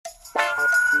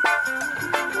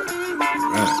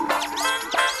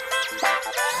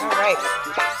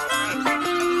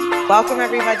Welcome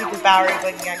everybody to Bowery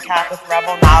Boogie Uncapped with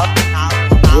Rebel Knowledge.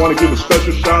 I want to give a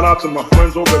special shout out to my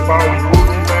friends over at Bowery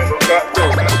Boogie, man.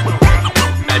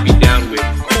 I'd be down with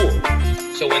cool.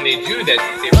 So when they do that,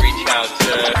 they reach out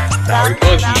to Bowery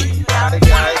Boogie.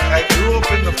 I grew up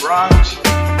in the Bronx.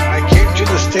 I came to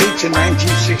the States in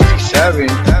 1967.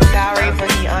 Bowery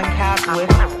Boogie Uncapped with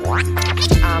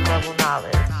Rebel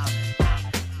Knowledge.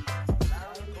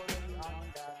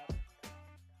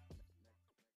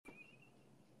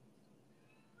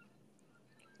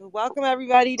 Welcome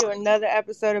everybody to another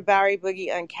episode of Bowery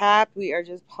Boogie Uncapped. We are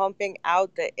just pumping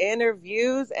out the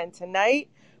interviews, and tonight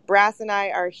Brass and I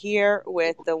are here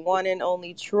with the one and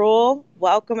only Trool.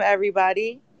 Welcome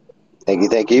everybody.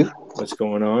 Thank you. What's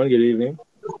going on? Good evening.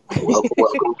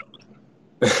 Welcome.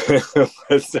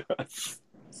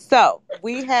 So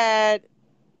we had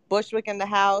Bushwick in the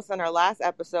house on our last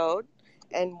episode,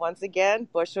 and once again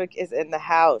Bushwick is in the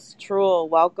house. Trool,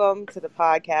 welcome to the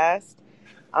podcast.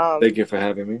 Thank you for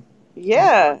having me.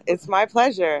 Yeah, it's my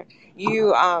pleasure.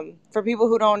 You, for people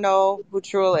who don't know who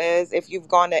Trool is, if you've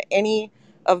gone to any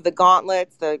of the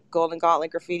gauntlets, the Golden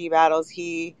Gauntlet graffiti battles,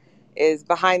 he is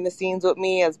behind the scenes with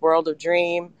me as World of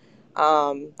Dream.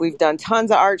 We've done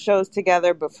tons of art shows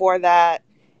together before that.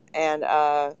 And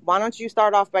why don't you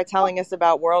start off by telling us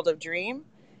about World of Dream,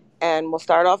 and we'll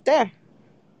start off there.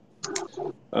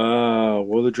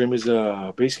 World of Dream is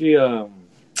basically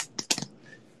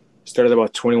started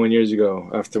about 21 years ago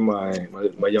after my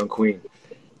young queen.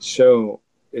 So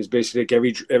it's basically like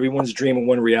everyone's dream of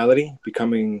one reality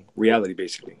becoming reality,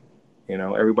 basically. You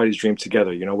know, everybody's dream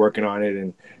together, you know, working on it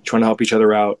and trying to help each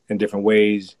other out in different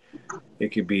ways. It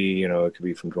could be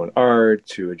from doing art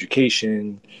to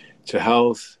education to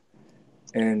health.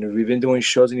 And we've been doing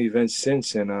shows and events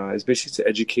since, and it's basically to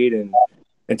educate and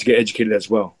to get educated as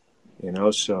well, you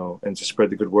know, so, and to spread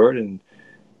the good word and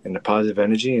the positive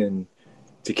energy, and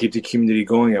to keep the community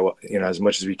going, you know, as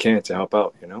much as we can to help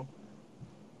out, you know.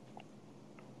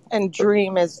 And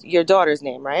Dream is your daughter's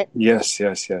name, right? Yes.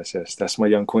 That's my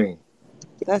young queen.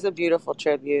 That's a beautiful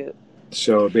tribute.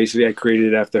 So basically I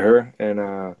created it after her,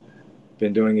 and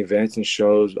been doing events and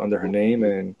shows under her name,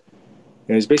 and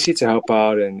it's basically to help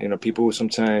out, and, you know, people who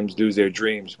sometimes lose their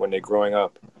dreams when they're growing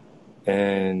up.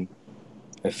 And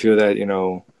I feel that, you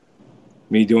know,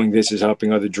 me doing this is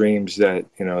helping other dreams that,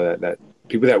 you know, that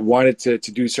people that wanted to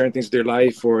do certain things with their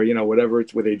life, or, you know, whatever,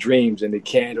 it's with their dreams and they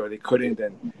can't or they couldn't.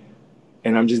 And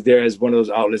I'm just there as one of those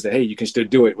outlets that, hey, you can still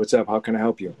do it. What's up? How can I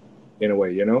help you? In a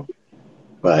way, you know?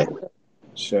 Right.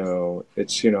 So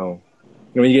it's, you know,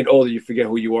 when you get older, you forget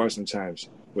who you are sometimes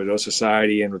with our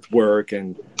society and with work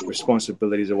and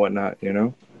responsibilities and whatnot, you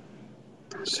know?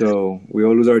 So we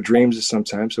all lose our dreams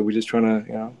sometimes. So we're just trying to,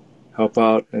 you know, help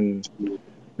out and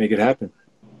make it happen.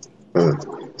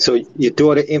 So your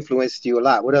daughter influenced you a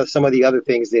lot. What are some of the other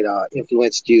things that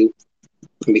influenced you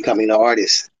in becoming an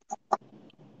artist?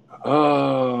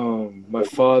 My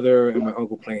father and my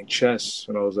uncle playing chess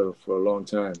when I was there for a long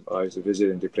time. I used to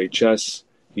visit and they play chess.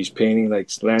 He's painting like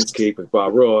landscape with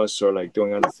Bob Ross or like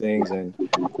doing other things, and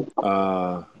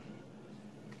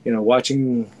you know,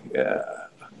 watching.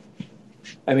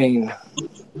 I mean,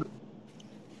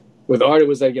 with art, it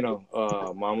was like, you know,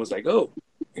 mom was like, "Oh,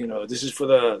 you know, this is for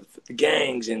the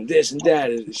gangs and this and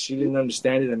that." She didn't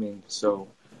understand it. I mean, so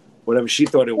whatever she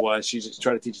thought it was, she just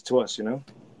tried to teach it to us, you know?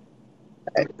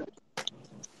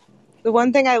 The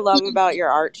one thing I love about your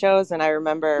art shows, and I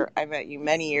remember I met you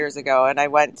many years ago, and I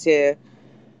went to,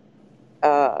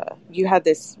 you had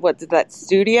this, that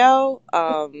studio?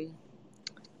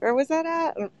 Where was that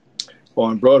at? Well,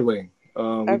 on Broadway.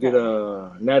 Okay. We did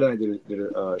Nat and I did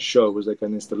a show. It was like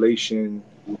an installation.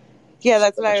 Yeah,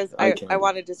 that's what I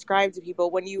want to describe to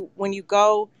people. When you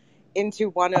go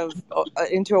into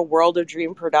into a World of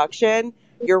Dream production,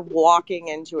 you're walking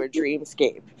into a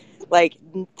dreamscape. Like,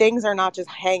 things are not just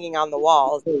hanging on the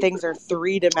walls. Things are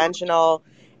 3-dimensional,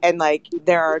 and like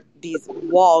there are these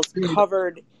walls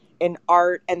covered in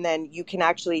art, and then you can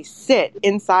actually sit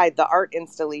inside the art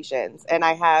installations. And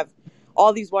I have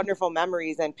all these wonderful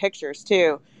memories and pictures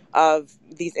too of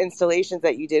these installations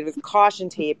that you did with caution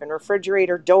tape and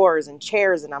refrigerator doors and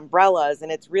chairs and umbrellas,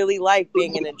 and it's really like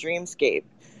being in a dreamscape.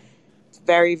 It's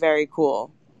very, very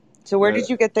cool. So where did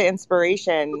you get the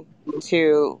inspiration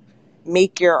to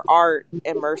make your art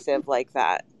immersive like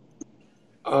that?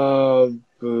 You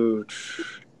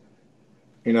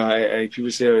know, I people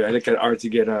say I look at art to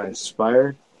get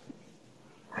inspired.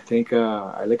 I think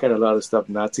I look at a lot of stuff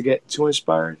not to get too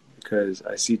inspired, because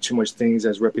I see too much things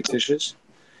as repetitious.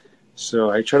 So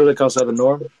I try to look outside the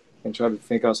norm and try to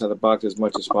think outside the box as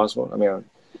much as possible. I mean,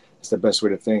 it's the best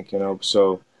way to think, you know.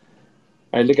 So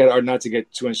I look at art not to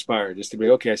get too inspired, just to be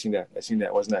okay. I seen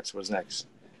that. What's next? What's next?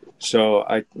 So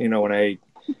when I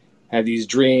have these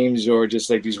dreams or just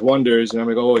like these wonders, and I'm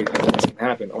like, oh, wait, this can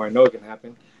happen, or I know it can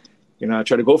happen. I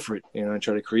try to go for it. I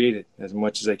try to create it as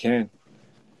much as I can.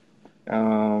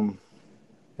 And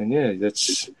yeah,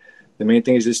 that's the main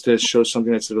thing, is just to show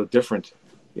something that's a little different.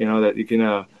 That you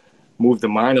can move the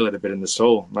mind a little bit and the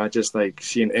soul, not just like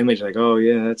see an image like, oh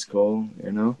yeah, that's cool.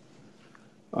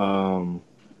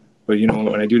 But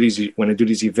when I do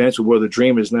these events with World of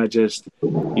Dream, it's not just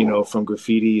from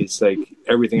graffiti. It's like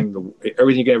everything you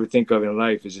can ever think of in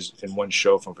life is just in one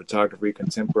show, from photography,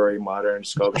 contemporary, modern,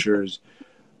 sculptures,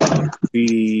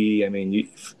 graffiti. I mean,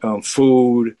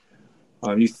 food.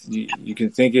 You can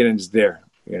think it and it's there.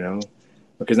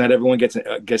 Because not everyone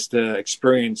gets to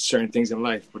experience certain things in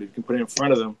life. But if you can put it in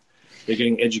front of them, they're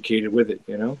getting educated with it.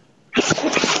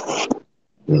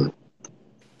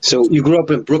 So you grew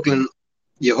up in Brooklyn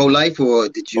your whole life, or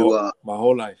did you? My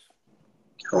whole life.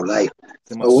 Whole life.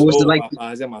 What was it like?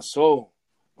 It's in my soul.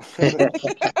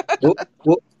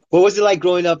 what was it like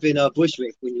growing up in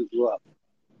Bushwick when you grew up?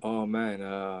 Oh man,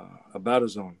 a battle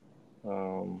zone.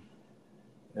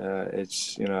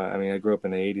 It's I grew up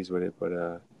in the '80s with it,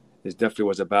 but it definitely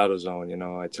was a battle zone.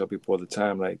 I tell people all the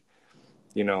time, like,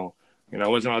 I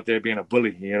wasn't out there being a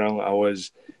bully. I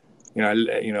was,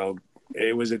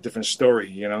 it was a different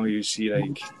story. You see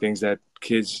like things that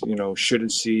kids,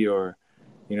 shouldn't see, or,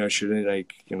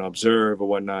 shouldn't observe or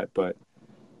whatnot. But,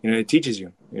 it teaches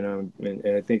you, and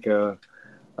I think a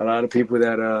lot of people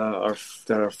that are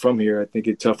from here, I think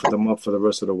it toughens them up for the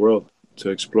rest of the world to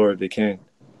explore if they can.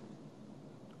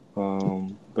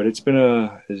 But it's been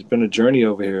a journey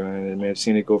over here, and I mean, I've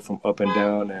seen it go from up and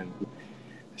down, and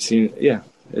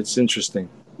it's interesting.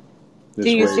 Do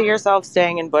you see yourself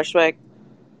staying in Bushwick,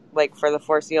 like, for the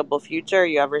foreseeable future?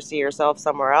 You ever see yourself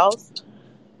somewhere else?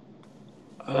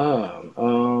 I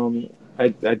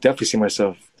definitely see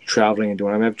myself traveling and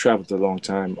doing. I've traveled a long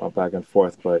time, back and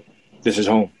forth, but this is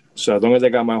home. So as long as I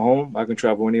got my home, I can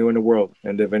travel anywhere in the world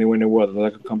and live anywhere in the world, and I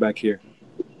can come back here.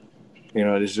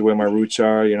 This is where my roots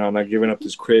are. I'm not giving up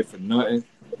this crib for nothing.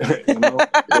 I'm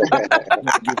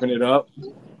not giving it up.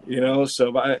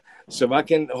 So if I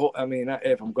can,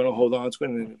 if I'm gonna hold on to it,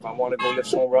 and if I want to go live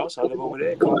somewhere else, I'll live over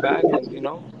there, come back, and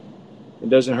it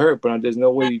doesn't hurt. But there's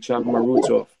no way you chopping my roots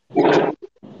off.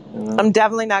 I'm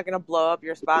definitely not gonna blow up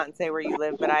your spot and say where you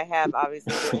live, but I have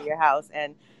obviously been to your house,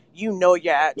 and you're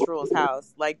at Trool's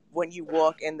house. Like, when you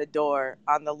walk in the door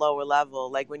on the lower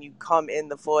level, like when you come in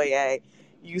the foyer,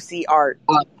 you see art.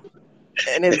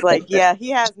 And it's like, yeah, he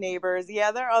has neighbors.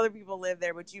 Yeah, there are other people live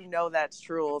there, but that's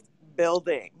Trool's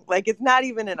building. Like, it's not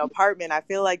even an apartment. I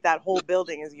feel like that whole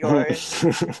building is yours.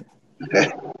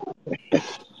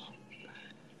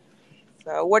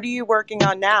 So what are you working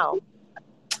on now?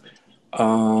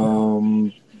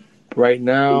 Right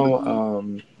now,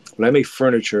 I make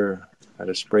furniture out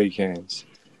of spray cans,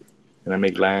 and I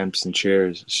make lamps and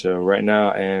chairs. So right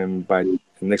now, and by the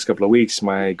next couple of weeks,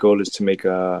 my goal is to make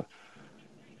a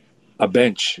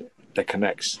bench that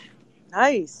connects.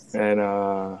 Nice. And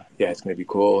it's gonna be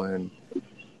cool. And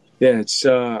it's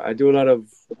I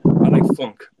like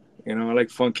funk. I like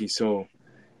funky. So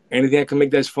anything I can make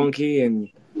that's funky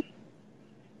and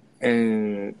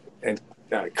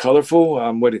colorful,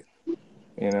 I'm with it.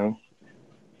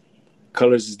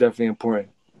 Colors is definitely important.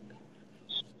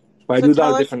 But I do a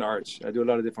lot of different arts. I do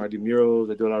murals.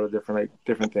 I do a lot of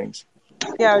different things.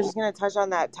 Yeah, I was just going to touch on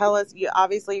that. Tell us, you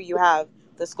have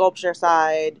the sculpture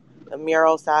side, the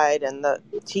mural side, and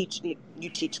you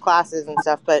teach classes and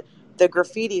stuff, but the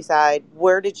graffiti side,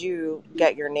 where did you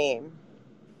get your name?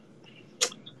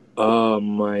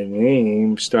 My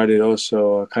name started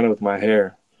also kind of with my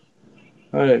hair.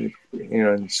 In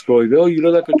school, you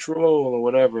look like a troll or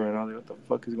whatever, and I was like, what the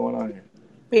fuck is going on here?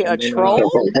 Wait, a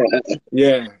troll?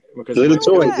 Yeah. Because little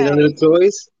toys, little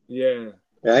toys? Yeah.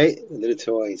 Right? Little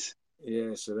toys.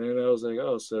 Yeah, so then I was like,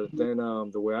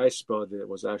 the way I spelled it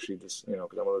was actually this, because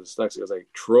I'm a little dyslexic, it was like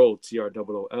Troll,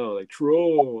 Troll, like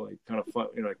Troll, like kind of fun,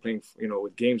 like playing,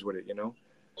 with games with it,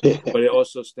 But it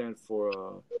also stands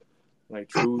for, like,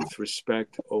 truth,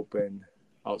 respect, open,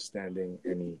 outstanding,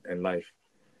 and life.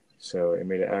 So it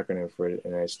made an acronym for it,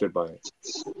 and I stood by it.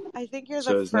 I think you're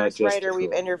the first writer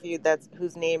we've interviewed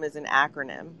whose name is an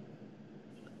acronym.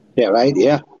 Yeah, right?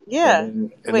 Yeah. Yeah.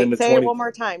 And wait, say it one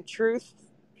more time. Truth,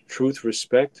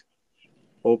 respect,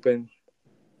 open,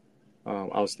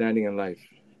 outstanding, and life.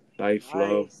 Life,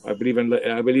 nice. Love. I believe in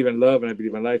love, and I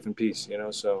believe in life and peace.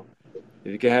 So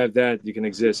if you can have that, you can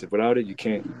exist. If without it, you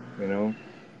can't.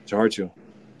 It's hard to.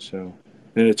 So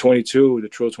then the 22, the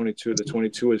Troll 22, the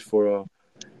 22 is for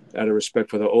out of respect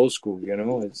for the old school.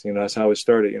 It's that's how it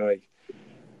started.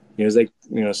 It's like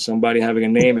somebody having a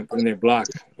name and putting their block,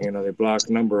 their block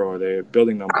number or their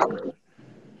building number.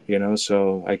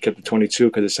 So I kept the 22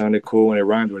 because it sounded cool and it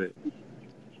rhymed with it.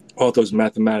 All those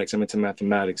mathematics. I'm into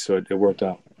mathematics, so it worked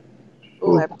out.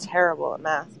 Oh, I'm terrible at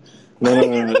math. No,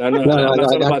 I'm not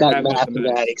talking about that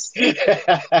mathematics.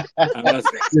 I'm not.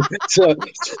 So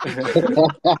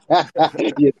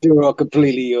you threw off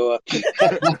completely your.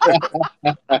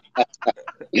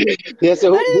 Yeah,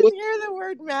 so I didn't hear the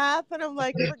word math, and I'm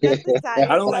like, forget the science.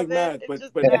 I don't like of math,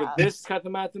 it. but Math. this kind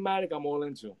of mathematics, I'm all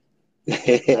into.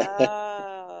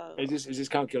 Oh. It's just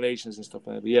calculations and stuff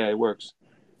like that. But yeah, it works.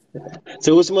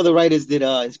 So, what's some other writers that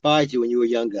inspired you when you were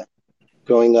younger,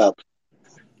 growing up?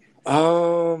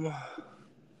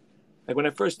 Like when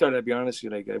I first started, I'll be honest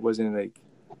with you, like I wasn't like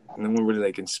no one really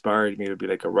like inspired me to be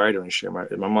like a writer and shit. My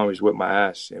mom always whipped my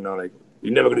ass, like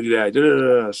you're never gonna do that.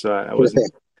 So I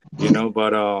wasn't,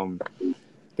 But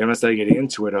then I started getting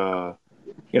into it.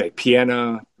 Like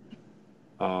Piana,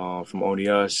 from Only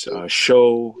Us,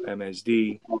 Show,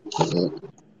 MSD,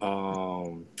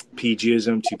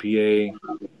 PGism, TPA,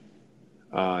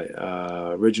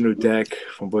 Original Deck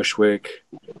from Bushwick.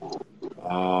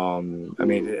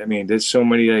 There's so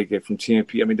many like from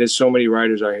TMP. There's so many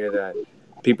writers out here that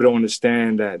people don't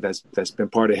understand that's been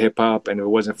part of hip hop, and if it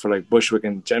wasn't for like Bushwick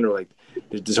in general, like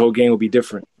this whole game would be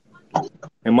different,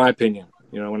 in my opinion.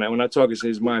 When I talk,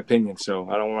 it's my opinion, so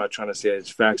I don't want to try to say it's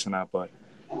facts or not, but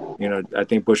I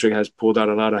think Bushwick has pulled out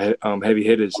a lot of heavy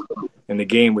hitters in the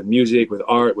game with music, with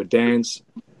art, with dance,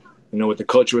 with the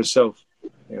culture itself.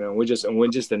 We're just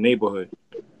a neighborhood,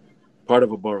 part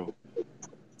of a borough.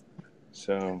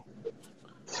 So,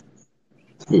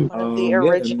 one of the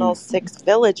original 6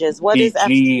 villages. What is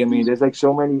FG? There's like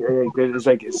so many. There's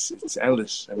like it's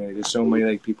endless. There's so many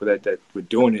like people that were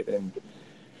doing it, and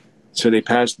so they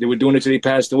were doing it till they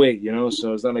passed away.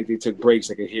 So it's not like they took breaks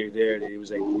like a here or there. It was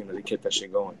like they kept that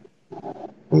shit going.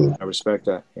 I respect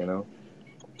that.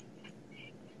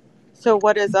 So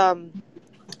what is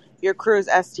your crew's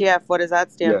STF? What does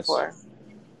that stand for?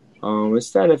 It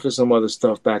stands for some other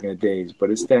stuff back in the days, but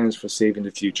it stands for Saving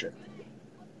the Future.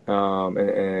 Back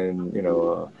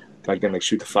then, like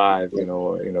Shoot the Five,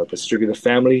 but strictly the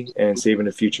family and saving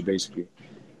the future, basically.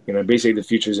 Basically the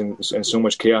future is in so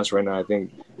much chaos right now. I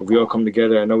think if we all come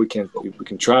together, I know we can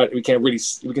try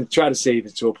to save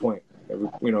it to a point.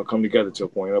 Come together to a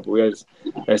point. But we have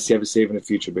saving the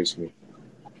future, basically.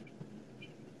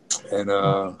 And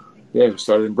we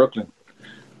started in Brooklyn,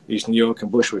 East New York,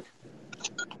 and Bushwick.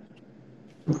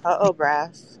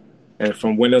 Brass. And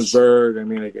from Williamsburg,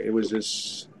 it was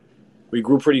just, we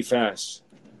grew pretty fast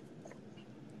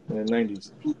in the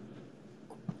 90s.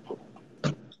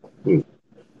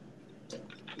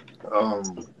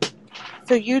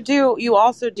 So you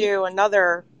also do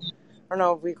another, I don't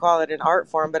know if we call it an art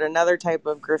form, but another type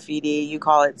of graffiti. You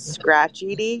call it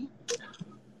scratchity.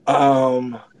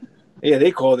 Yeah,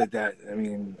 they called it that.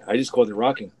 I just called it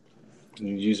rocking.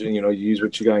 You use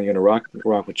what you got and you're gonna rock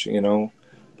with you,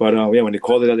 But when they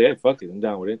called it out, yeah, fuck it, I'm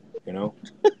down with it,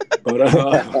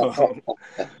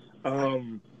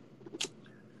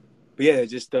 But yeah,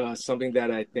 just something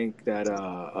that I think that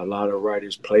a lot of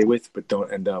writers play with, but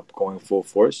don't end up going full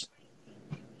force.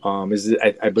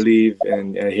 I believe,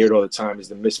 and I hear it all the time, is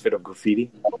the misfit of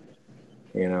graffiti.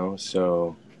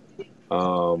 So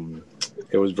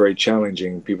it was very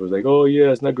challenging. People was like, "Oh yeah,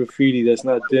 it's not graffiti. That's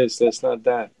not this. That's not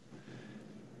that."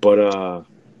 But I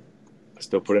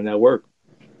still put in that work.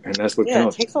 And that's what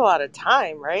counts. It takes a lot of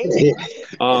time, right?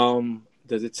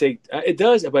 Does it take? It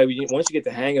does, but once you get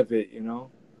the hang of it,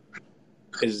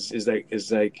 it's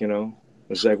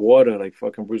like water, like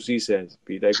fucking Bruce Lee says,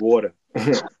 be like water.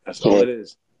 That's all it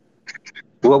is.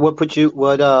 What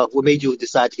made you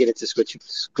decide to get into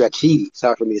scratchiti?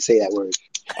 Sorry for me to say that word.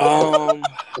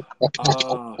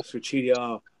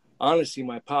 Scratchiti. Honestly,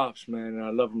 my pops, man,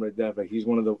 I love him to death. Like he's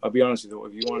one of the. I'll be honest with you.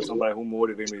 If you want somebody who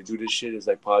motivated me to do this shit, is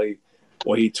like probably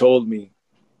what he told me.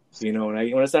 And when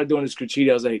I started doing the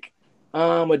scratchiti, I was like,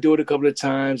 I'm gonna do it a couple of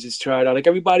times, just try it out, like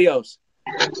everybody else.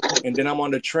 And then I'm on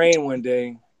the train one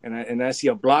day, and I see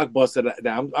a blockbuster. That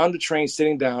I'm on the train,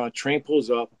 sitting down. A train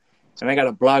pulls up, and I got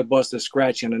a blockbuster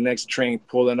scratch on the next train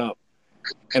pulling up.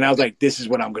 And I was like, this is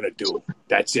what I'm gonna do.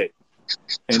 That's it.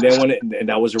 And then and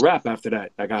that was a wrap. After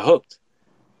that, I got hooked.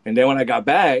 And then when I got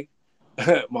back,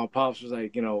 my pops was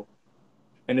like, and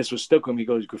this was stuck with me. He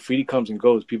goes, graffiti comes and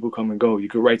goes. People come and go. You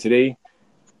could write today.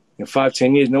 In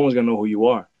 5-10 years, no one's going to know who you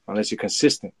are unless you're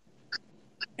consistent.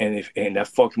 And that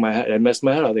fucked my head. That messed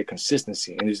my head out. The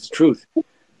consistency. And it's the truth.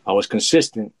 I was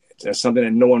consistent. That's something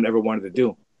that no one ever wanted to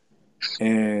do.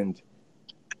 And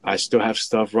I still have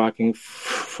stuff rocking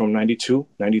from 92,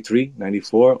 93,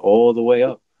 94, all the way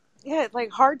up. Yeah, it's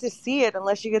like hard to see it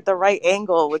unless you get the right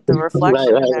angle with the Right,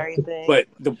 reflection and right. everything. But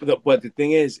the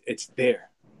thing is, it's there.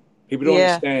 People don't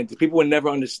understand. People would never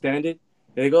understand it.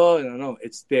 They go, oh, no,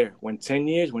 it's there. When 10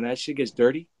 years, when that shit gets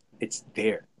dirty, it's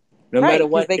there. No matter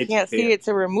what, they can't see it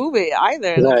to remove it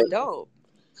either. It looks dope.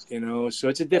 You know, so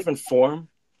it's a different form,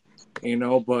 you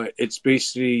know, but it's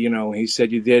basically, you know, he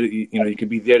said you could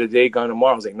be there today, gone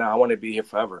tomorrow. I was like, nah, I want to be here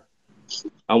forever.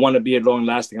 I want to be long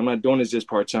lasting. I'm not doing this just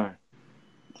part time.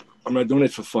 I'm not doing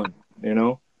it for fun, you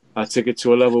know. I took it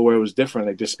to a level where it was different.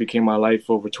 Like, this became my life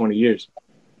for over 20 years.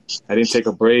 I didn't take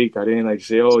a break. I didn't like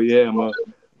say, oh yeah, I'm gonna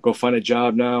go find a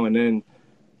job now and then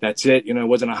that's it. You know, it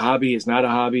wasn't a hobby. It's not a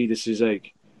hobby. This is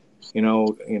like, you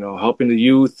know, helping the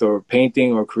youth or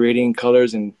painting or creating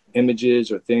colors and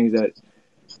images or things that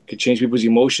could change people's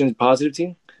emotions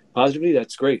positively.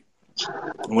 That's great.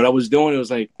 And what I was doing, it was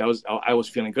like I was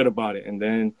feeling good about it. And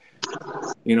then,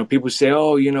 you know, people say,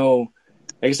 oh, you know,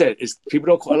 like I said,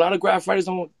 a lot of graph writers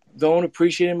don't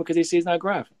appreciate him because they say it's not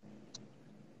graph.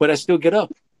 But I still get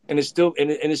up, and it's still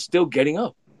getting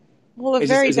up. Well, the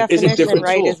very definition,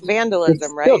 right, is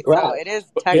vandalism, right? So it is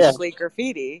technically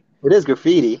graffiti. It is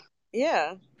graffiti.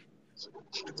 Yeah.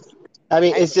 I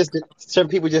mean, it's just that some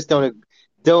people just don't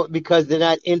because they're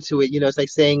not into it. You know, it's like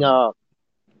saying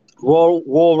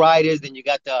wall riders. Then you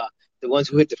got the ones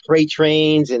who hit the freight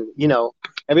trains, and you know,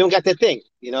 everyone got their thing.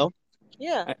 You know.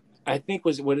 Yeah. I think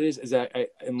what it is that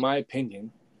in my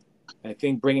opinion, I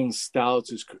think bringing style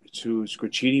to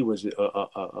graffiti was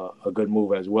a good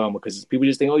move as well, because people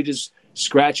just think, oh, you're just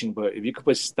scratching, but if you could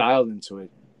put style into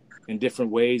it in different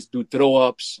ways, do throw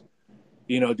ups,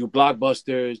 you know, do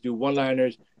blockbusters, do one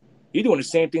liners, you're doing the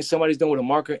same thing somebody's doing with a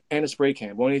marker and a spray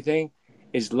can. The only thing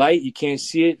is light, you can't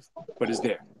see it, but it's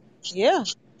there. Yeah.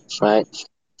 Right.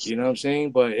 You know what I'm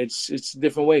saying? But it's a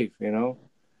different wave, you know.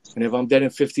 And if I'm dead in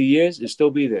 50 years, it'll still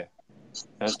be there.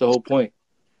 That's the whole point.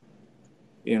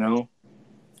 You know,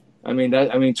 I mean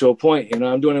to a point, you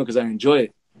know, I'm doing it because I enjoy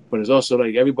it, but it's also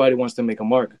like everybody wants to make a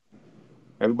mark.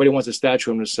 Everybody wants a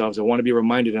statue of themselves. They want to be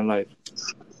reminded in life.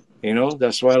 You know,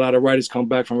 that's why a lot of writers come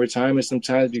back from retirement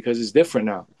sometimes, because it's different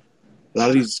now. A lot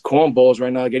of these cornballs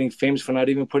right now are getting famous for not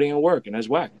even putting in work, and that's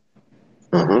whack.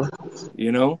 Mm-hmm.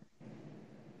 You know,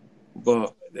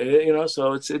 but you know,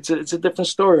 so it's a different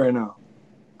story right now.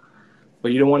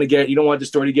 But you don't want the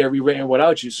story to get rewritten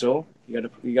without you, so you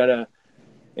gotta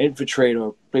infiltrate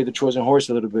or play the Trojan horse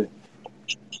a little bit.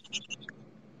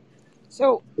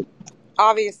 So,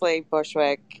 obviously,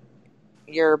 Bushwick,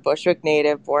 you're a Bushwick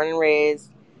native, born and raised.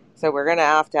 So we're gonna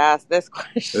have to ask this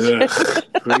question.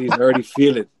 Please, I already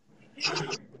feel it.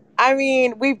 I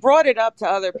mean, we brought it up to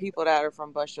other people that are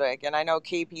from Bushwick, and I know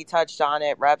KP touched on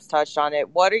it, Reps touched on it.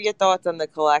 What are your thoughts on the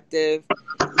collective,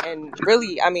 and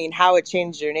really, I mean, how it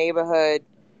changed your neighborhood?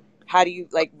 How do you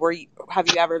have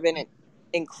you ever been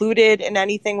included in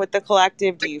anything with the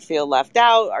collective? Do you feel left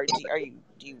out, or do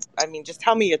you? I mean, just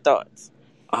tell me your thoughts.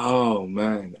 Oh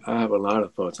man, I have a lot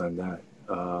of thoughts on that.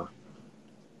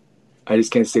 I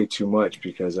just can't say too much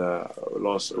because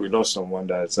we lost someone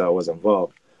that was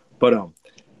involved. But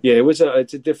yeah,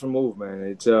 it's a different move, man.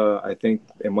 It's I think,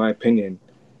 in my opinion,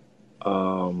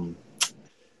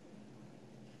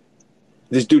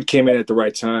 this dude came in at the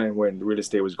right time when real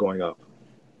estate was going up.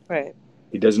 Right.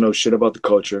 He doesn't know shit about the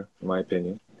culture, in my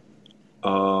opinion.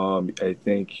 I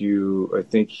think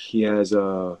he has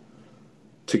took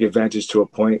advantage to a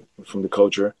point from the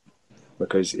culture,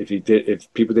 because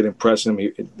if people didn't press him,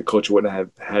 the culture wouldn't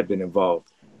have had been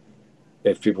involved.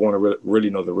 If people want to really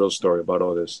know the real story about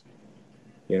all this,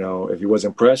 you know, if he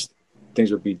wasn't pressed,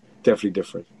 things would be definitely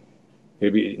different.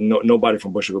 Nobody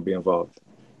from Bushwick would be involved.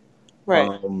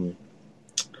 Right.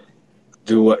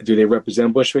 Do they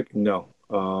represent Bushwick? No.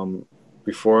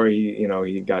 Before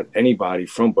he got anybody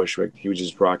from Bushwick, he was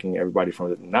just rocking everybody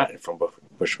not from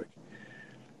Bushwick.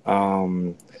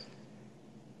 And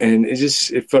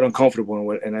it felt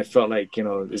uncomfortable, and I felt like, you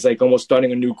know, it's like almost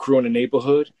starting a new crew in the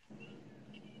neighborhood.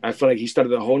 I felt like he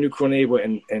started a whole new crew in the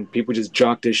neighborhood, and people just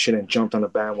jocked this shit and jumped on the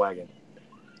bandwagon.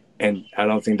 And I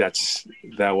don't think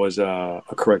that was a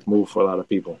correct move for a lot of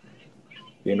people.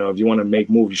 You know, if you want to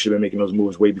make moves, you should have been making those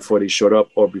moves way before they showed up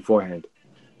or beforehand.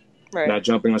 Right. Not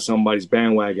jumping on somebody's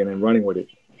bandwagon and running with it.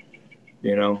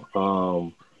 You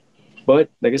know, but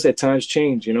like I said, times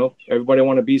change. You know, everybody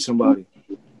want to be somebody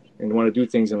and want to do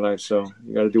things in life, so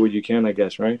you got to do what you can, I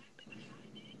guess, right?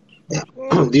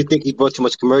 Do you think he brought too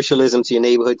much commercialism to your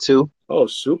neighborhood too? Oh,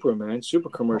 super, man, super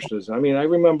commercialism. I mean, I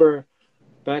remember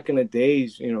back in the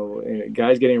days, you know,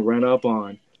 guys getting run up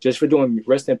on just for doing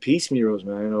rest in peace murals,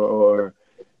 man, or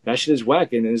that shit is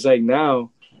whack. And it's like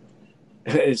now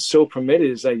it's so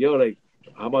permitted. It's like, yo, like,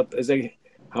 how about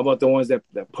the ones that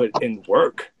put in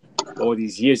work all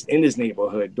these years in this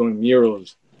neighborhood doing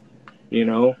murals, you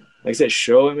know? Like I said,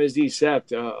 show MSD, Sept.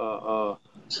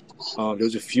 There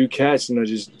was a few cats,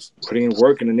 just putting in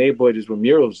work in the neighborhood just with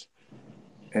murals.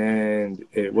 And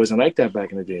it wasn't like that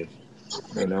back in the day,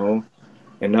 you know?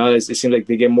 And now it seems like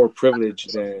they get more privilege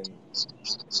than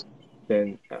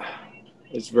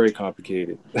it's very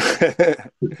complicated.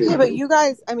 Yeah, but you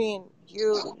guys, I mean,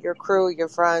 your crew, your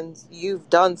friends, you've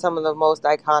done some of the most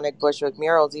iconic Bushwick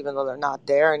murals, even though they're not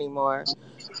there anymore,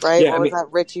 right? Yeah, what was that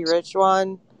Richie Rich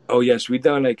one? Oh yes, we've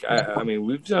done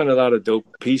we've done a lot of dope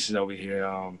pieces over here.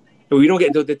 But we don't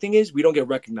get the thing is we don't get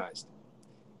recognized,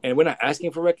 and we're not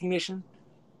asking for recognition,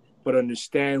 but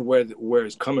understand where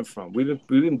it's coming from. We've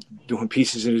been doing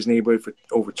pieces in this neighborhood for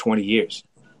over 20 years,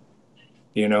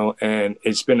 and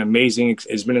it's been amazing.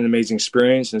 It's been an amazing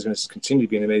experience, and it's going to continue to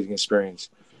be an amazing experience,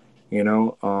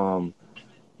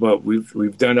 But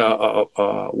we've done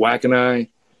a Whack and I,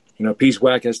 Peace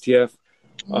Whack STF.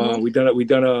 We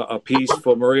done a piece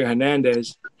for Maria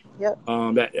Hernandez. Yep.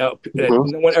 That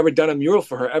no one ever done a mural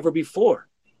for her ever before,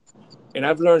 and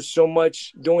I've learned so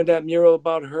much doing that mural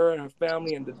about her and her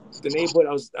family and the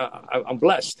neighborhood. I'm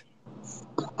blessed,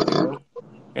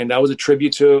 and that was a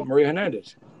tribute to Maria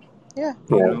Hernandez. Yeah.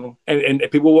 And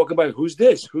people walking by, who's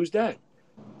this? Who's that?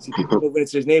 See, people moving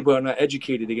into this neighborhood are not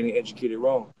educated. They're getting educated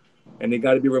wrong, and they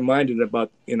got to be reminded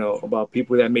about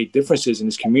people that made differences in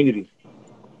this community.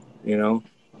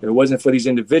 If it wasn't for these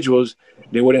individuals,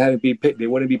 they wouldn't be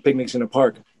picnics in the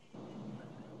park.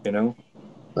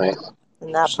 Right.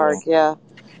 In that park, yeah.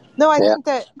 No, I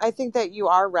think that you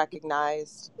are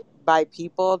recognized by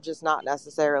people, just not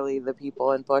necessarily the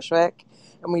people in Bushwick.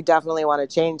 And we definitely want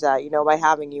to change that, by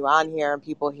having you on here and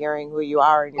people hearing who you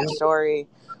are and your story,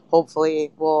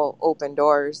 hopefully will open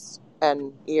doors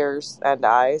and ears and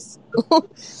eyes. I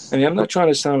mean, I'm not trying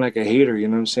to sound like a hater, you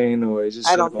know what I'm saying? Or it's just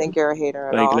I don't think you're a hater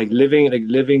at all. Like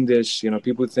living this,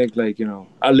 people think like,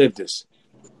 I live this.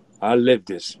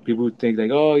 People think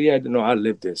like, oh yeah, no, I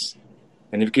live this.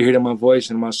 And if you can hear it in my voice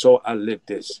and my soul, I live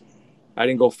this. I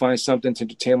didn't go find something to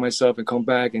entertain myself and come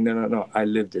back and no, I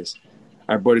live this.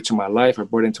 I brought it to my life. I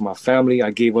brought it into my family. I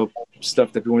gave up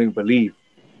stuff that people don't even believe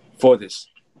for this.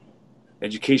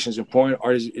 Education is important.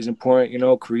 Art is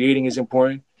important. Creating is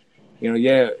important.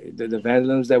 The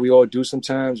vandalism that we all do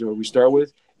sometimes or we start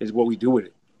with is what we do with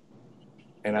it.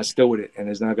 And I still with it. And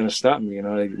it's not going to stop me.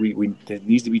 There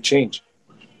needs to be change.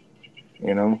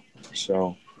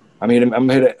 So, I mean,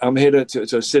 I'm here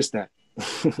to assist that.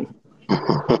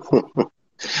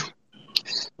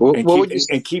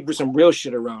 And keep some real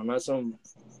shit around, not some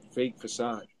fake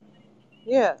facade.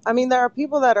 Yeah, I mean, there are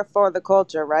people that are for the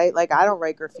culture, right? Like, I don't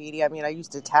write graffiti. I mean, I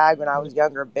used to tag when I was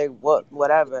younger, big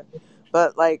whatever.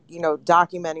 But,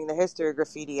 documenting the history of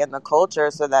graffiti and the culture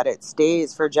so that it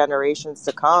stays for generations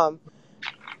to come,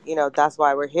 that's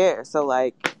why we're here. So,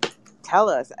 tell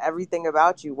us everything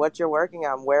about you, what you're working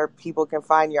on, where people can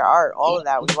find your art, all of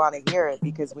that. We want to hear it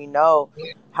because we know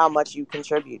how much you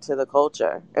contribute to the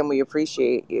culture and we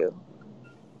appreciate you.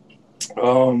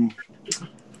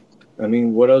 I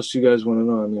mean, what else you guys want to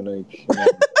know? I mean, are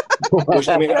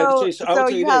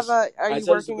you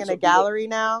working in a gallery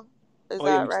now? Is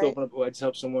that right? I just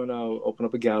helped someone open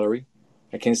up a gallery.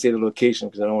 I can't say the location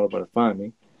because I don't want anybody to find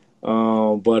me.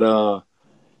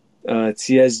 But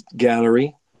TS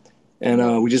Gallery.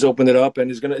 And we just opened it up,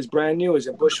 and it's brand new. It's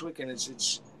in Bushwick, and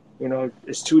it's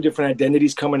two different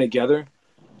identities coming together,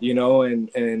 and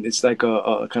it's like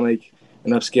a kind of like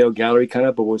an upscale gallery kind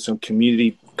of, but with some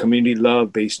community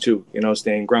love based too,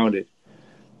 staying grounded.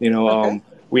 Okay.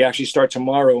 We actually start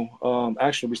tomorrow.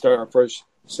 We start our first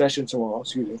session tomorrow.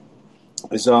 Excuse me.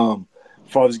 It's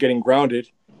fathers getting grounded,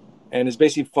 and it's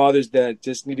basically fathers that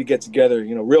just need to get together.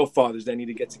 Real fathers that need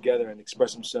to get together and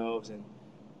express themselves and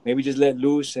maybe just let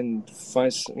loose and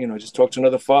find, just talk to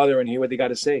another father and hear what they got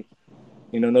to say.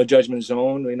 No judgment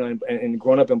zone, and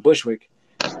growing up in Bushwick,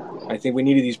 I think we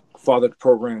needed these father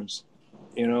programs,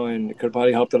 and it could have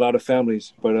probably helped a lot of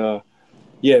families. But,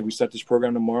 we start this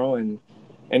program tomorrow, and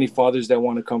any fathers that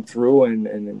want to come through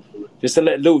and just to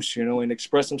let loose, and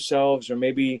express themselves, or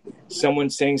maybe someone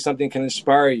saying something can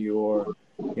inspire you or,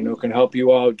 can help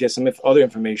you out, get some other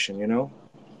information,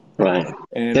 Right.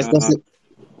 And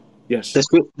yes.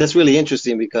 That's really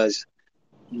interesting because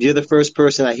you're the first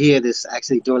person I hear this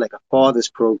actually doing like a father's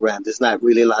program. There's not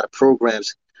really a lot of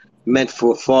programs meant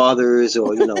for fathers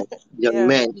or, young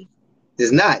men.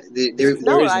 There's not. There isn't.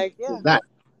 Not.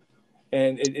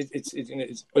 And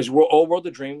it's all World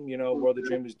of Dream. World of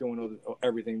Dream is doing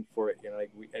everything for it.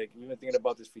 We've been thinking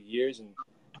about this for years, and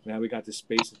Now we got the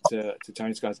space to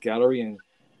Tiny Scott's Gallery,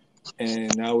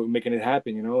 and now we're making it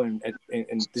happen, you know. And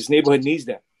this neighborhood needs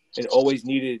that. It always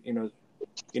needed,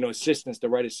 assistance, the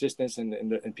right assistance,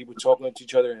 and people talking to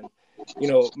each other. And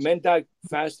men die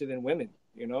faster than women,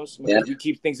 so because we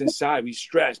keep things inside, we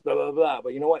stress, blah blah blah.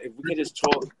 But you know what? If we can just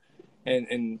talk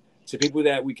and to people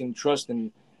that we can trust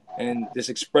and just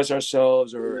express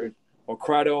ourselves or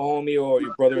cry to a homie or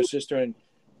your brother or sister, and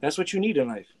that's what you need in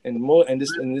life. And more in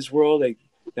this world, like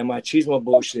that machismo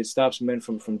bullshit stops men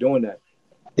from doing that.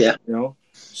 Yeah.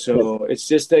 So it's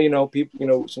just that,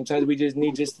 people, sometimes we just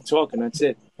need just to talk and that's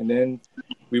it. And then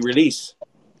we release.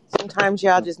 Sometimes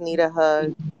y'all just need a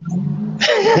hug.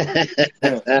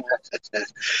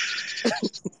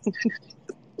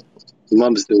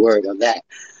 Mum's the word on that.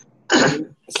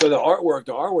 So the artwork,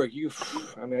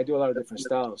 I do a lot of different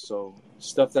styles. So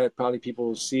stuff that probably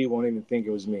people see won't even think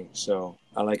it was me. So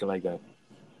I like it like that.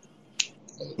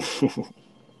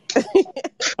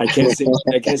 I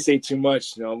can't say too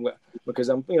much, because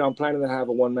I'm planning to have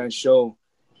a one-man show,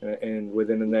 and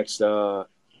within the next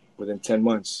within 10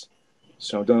 months.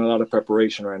 So I'm doing a lot of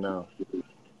preparation right now.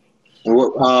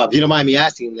 If you don't mind me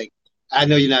asking, like, I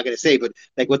know you're not gonna say, but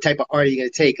like, what type of art are you gonna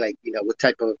take? Like, what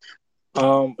type of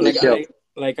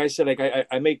like I said, like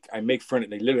I make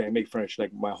furniture. Like literally, I make furniture.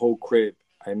 Like my whole crib,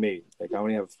 I made. Like I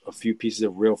only have a few pieces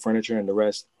of real furniture, and the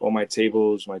rest, all my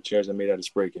tables, my chairs, are made out of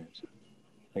spray cans.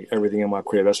 Like everything in my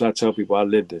crib. That's what I tell people. I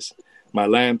live this. My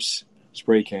lamps,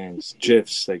 spray cans,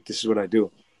 GIFs. Like this is what I do.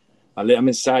 I'm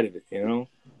inside of it.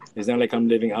 It's not like I'm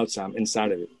living outside. I'm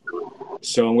inside of it.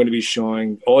 So I'm going to be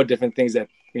showing all different things that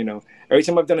Every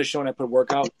time I've done a show and I put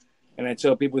workout, and I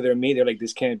tell people they're me, they're like,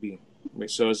 this can't be.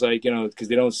 So it's like because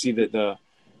they don't see the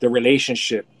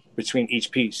relationship between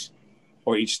each piece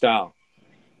or each style.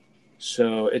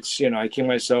 So it's, I keep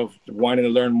myself wanting to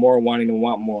learn more, wanting to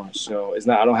want more. So it's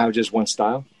not, I don't have just one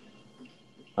style.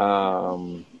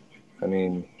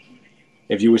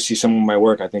 If you would see some of my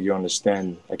work, I think you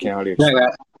understand. I can't hardly explain.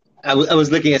 Yeah, I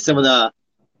was looking at some of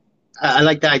I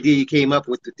like the idea you came up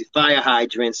with the fire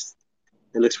hydrants.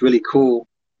 It looks really cool.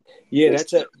 Yeah,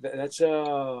 that's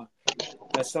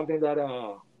something that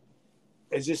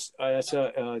it's just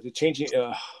the changing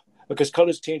because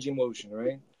colors change emotion,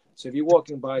 right? So if you're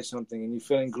walking by something and you're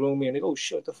feeling gloomy and they go, oh,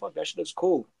 shit, what the fuck? That shit looks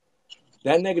cool.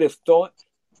 That negative thought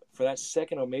for that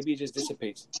second, or maybe it just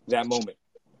dissipates that moment.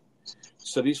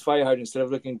 So these fire hydrants, instead of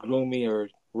looking gloomy or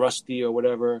rusty or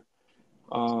whatever,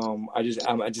 I'm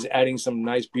just adding some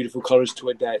nice, beautiful colors to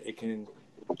it that it can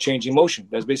change emotion.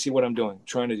 That's basically what I'm doing,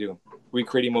 trying to do,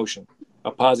 recreate emotion,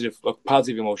 a positive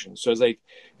emotion. So it's like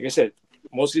I said,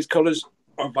 most of these colors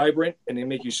are vibrant and they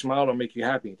make you smile or make you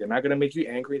happy. They're not gonna make you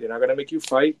angry. They're not gonna make you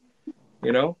fight.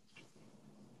 I don't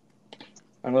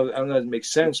know if it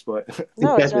makes sense, but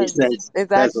no, it does.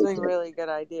 It's actually a really good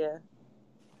idea.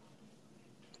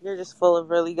 You're just full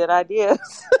of really good ideas.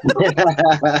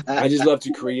 I just love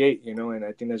to create, and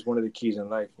I think that's one of the keys in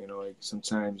life. Like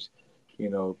sometimes,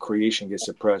 creation gets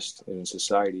suppressed in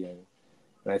society, and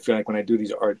I feel like when I do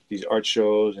these art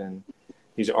shows and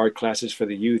these art classes for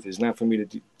the youth, it's not for me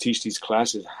to teach these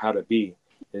classes how to be,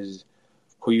 is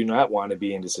who you not want to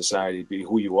be in the society, be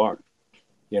who you are.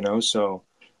 So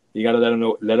you got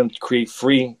to let them create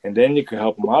free, and then you can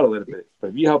help them out a little bit. But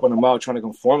if you helping them out trying to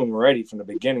conform them already from the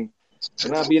beginning,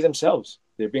 they're not being themselves.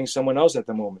 They're being someone else at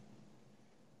the moment.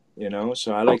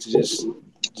 So I like to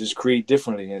just create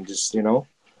differently and just,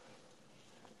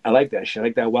 I like that shit. I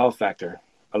like that wow factor.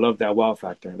 I love that wow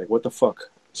factor. Like, what the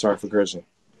fuck? Sorry for cursing.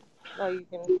 No, you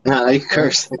can. No, you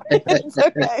curse. It's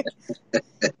okay.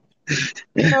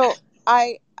 So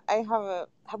I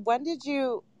when did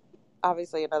you,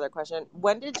 obviously another question,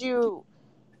 when did you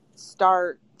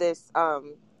start this,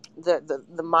 the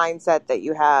mindset that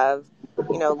you have,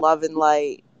 love and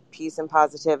light, peace and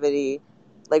positivity?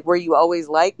 Like, were you always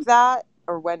like that?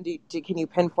 Or when can you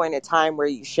pinpoint a time where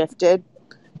you shifted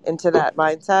into that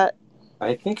mindset?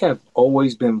 I think I've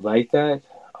always been like that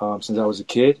since I was a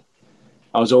kid.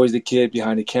 I was always the kid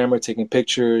behind the camera taking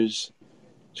pictures,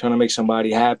 trying to make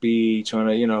somebody happy, trying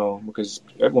to, because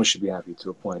everyone should be happy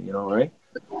to a point, right?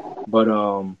 But,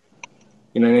 and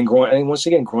then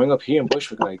growing up here in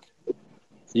Bushwick, like,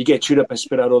 you get chewed up and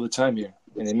spit out all the time here,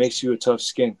 and it makes you a tough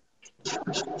skin,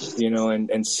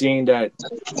 and seeing that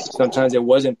sometimes there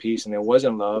wasn't peace and there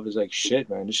wasn't love is like, shit,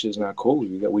 man, this shit's not cool.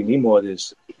 We need more of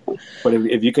this. But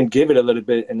if you can give it a little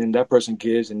bit, and then that person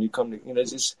gives, and you come to,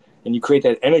 it's just, and you create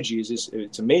that energy,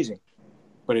 it's amazing.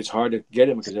 But it's hard to get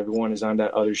it because everyone is on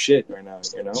that other shit right now,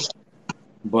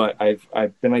 But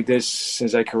I've been like this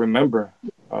since I can remember.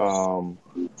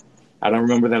 I don't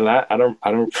remember that. I don't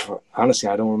honestly.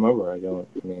 I don't remember.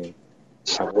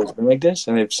 I've always been like this,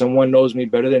 and if someone knows me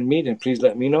better than me, then please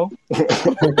let me know.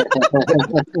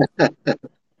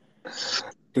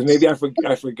 Because maybe I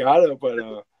forgot it,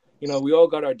 but we all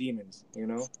got our demons.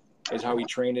 It's how we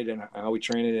train it and how we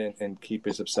train it and keep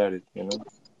it subsided. I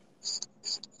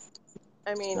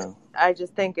mean, So. I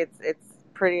just think it's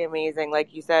pretty amazing.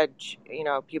 Like you said,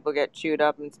 people get chewed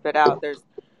up and spit out. There's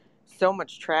so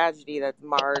much tragedy that's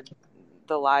marred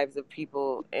the lives of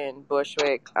people in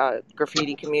Bushwick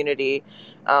graffiti community,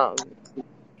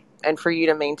 and for you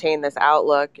to maintain this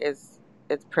outlook it's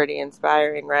pretty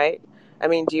inspiring, right? I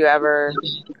mean, do you ever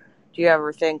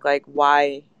think like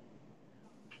why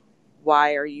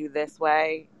are you this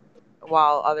way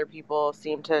while other people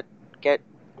seem to get,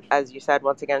 as you said,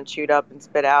 once again, chewed up and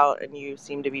spit out, and you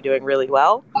seem to be doing really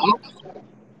well?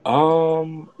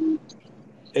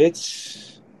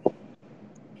 It's,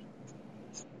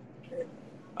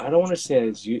 I don't want to say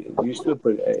it's used to it,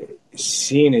 but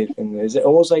seeing it, and it's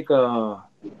almost like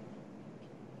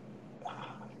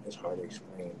it's hard to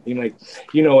explain.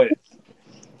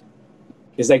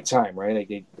 It's like time, right?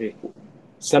 Like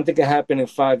something can happen in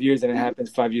 5 years, and it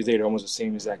happens 5 years later, almost the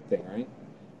same exact thing, right?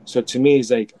 So to me, it's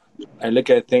like I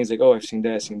look at things like, oh, I've seen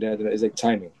that. It's like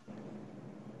timing,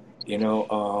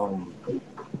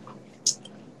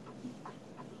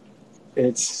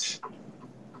 It's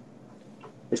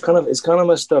kind of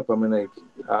messed up. I mean, like,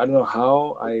 I don't know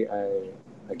how I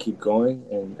keep going,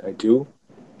 and I do,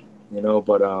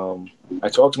 but I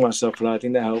talk to myself a lot. I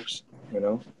think that helps,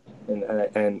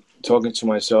 and talking to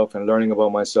myself and learning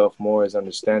about myself more is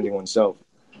understanding oneself.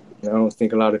 And I don't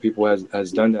think a lot of people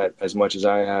has done that as much as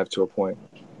I have to a point.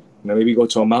 Maybe go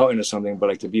to a mountain or something, but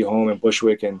like to be home in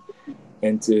Bushwick and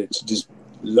to just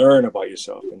learn about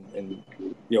yourself and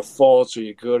your faults, or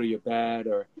your good or your bad,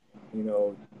 or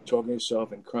talking to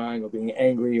yourself and crying or being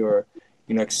angry, or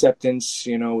acceptance,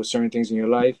 with certain things in your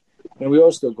life. And we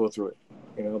all still go through it,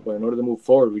 but in order to move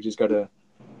forward, we just gotta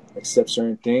accept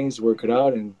certain things, work it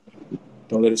out, and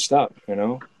don't let it stop, and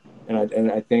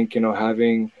I think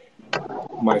having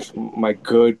my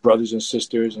good brothers and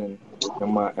sisters and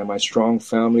my strong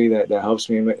family that helps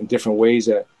me in different ways,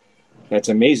 that's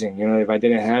amazing. If I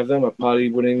didn't have them, I probably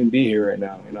wouldn't even be here right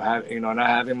now. Not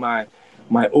having my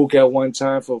ook at one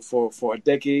time for a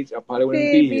decade, I probably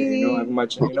wouldn't be here. Having my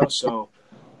so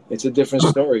it's a different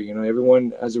story.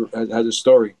 Everyone has a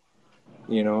story.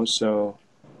 So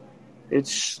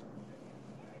it's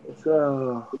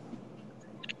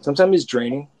sometimes it's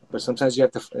draining, but sometimes you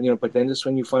have to, but then that's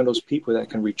when you find those people that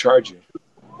can recharge you,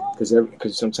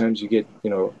 because sometimes you get,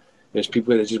 there's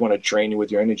people that just want to drain you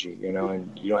with your energy,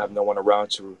 and you don't have no one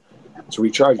around to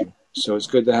recharge you. So it's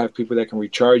good to have people that can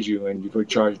recharge you, and you can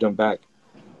recharge them back.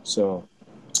 So,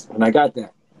 and I got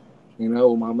that,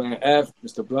 my man F,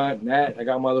 Mr. Blunt, Nat. I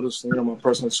got my little, my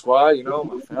personal squad,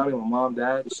 my family, my mom,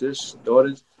 dad, sis,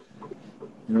 daughters,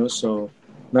 So,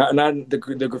 not the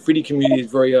graffiti community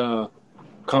is very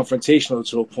confrontational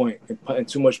to a point, and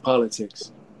too much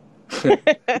politics.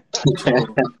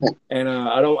 And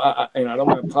I don't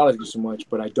mind politics so much,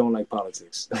 but I don't like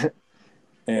politics.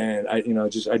 And I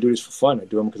do this for fun. I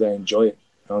do them because I enjoy it.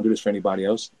 I don't do this for anybody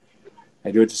else. I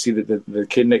do it to see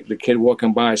the kid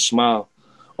walking by smile,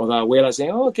 or the abuela saying,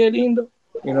 "Oh, qué lindo,"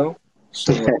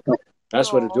 So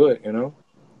that's what to do it, Yeah.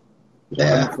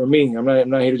 And for me, I'm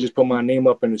not here to just put my name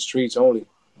up in the streets only.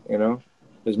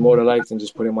 There's more to life than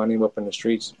just putting my name up in the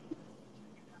streets.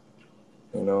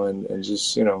 And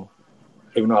just even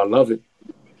though I love it,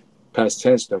 past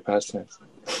tense.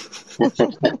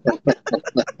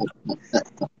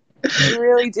 You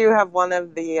really do have one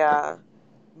of the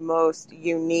most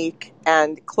unique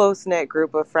and close-knit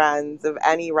group of friends of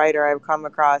any writer I've come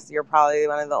across. You're probably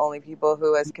one of the only people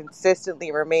who has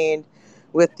consistently remained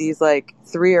with these like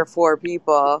 3 or 4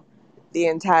 people the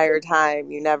entire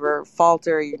time. You never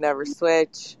falter, you never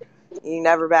switch, you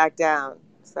never back down.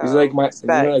 So it's like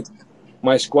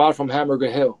my squad from Hamburger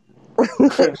Hill.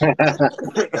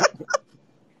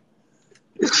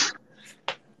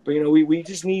 But we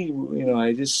just need,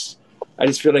 I just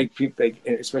feel like people, like,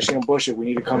 especially in Bushwick, we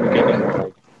need to come together.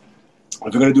 Like,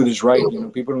 if we're gonna do this right,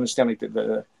 people don't understand.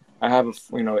 Like I have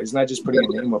it's not just putting a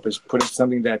name up; it's putting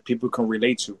something that people can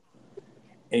relate to.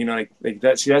 And like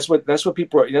that. See, that's what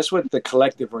people are. That's what the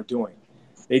collective are doing.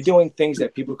 They're doing things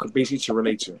that people could basically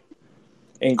relate to.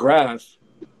 In graph,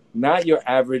 not your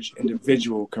average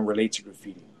individual can relate to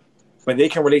graffiti, but they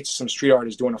can relate to some street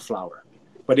artist doing a flower.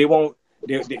 But they won't.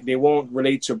 They won't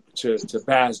relate to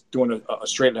Baz doing a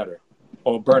straight letter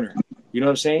or a burner. You know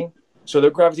what I'm saying? So they'll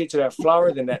gravitate to that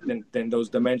flower than those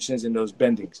dimensions and those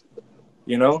bendings.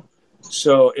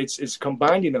 So it's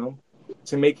combining them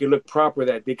to make it look proper,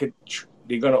 that they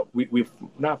we're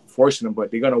not forcing them,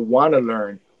 but they're gonna want to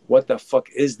learn what the fuck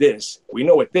is this. We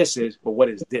know what this is, but what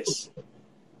is this?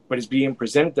 But it's being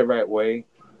presented the right way,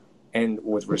 and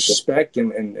with respect,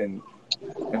 and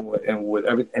with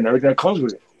everything that comes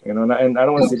with it. You know, and I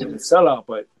don't want to say it's a sellout,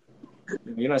 but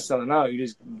you're not selling out. You're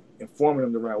just informing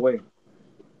them the right way,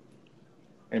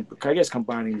 and I guess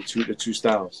combining the two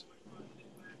styles.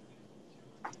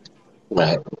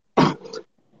 Right.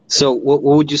 So, what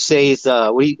would you say is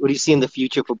what do you see in the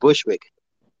future for Bushwick?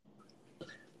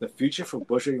 The future for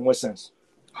Bushwick in what sense?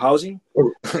 Housing?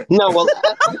 No, well,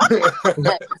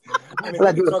 I mean,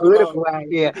 we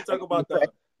can talk about the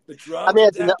drugs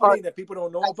that's happening that people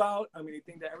don't know about. I mean, they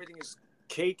think that everything is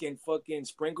cake and fucking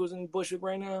sprinkles in Bushwick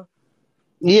right now.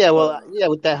 Yeah, well,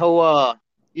 with that whole,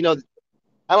 you know,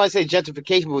 I want to say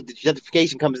gentrification, but with the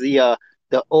gentrification comes the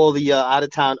all the out of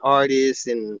town artists,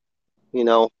 and you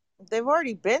know, they've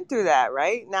already been through that,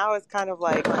 right? Now it's kind of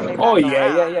like coming oh back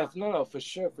around. No, for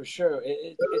sure.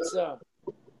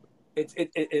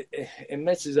 It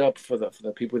messes up for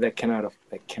the people that cannot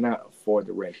afford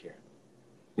the rent here.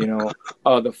 You know,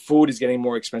 the food is getting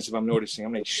more expensive. I'm noticing.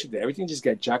 I'm like, shit, everything just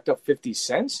got jacked up 50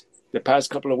 cents the past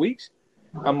couple of weeks.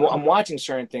 I'm watching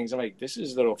certain things. I'm like, this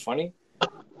is a little funny,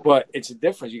 but it's a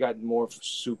difference. You got more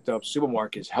souped up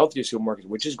supermarkets, healthier supermarkets,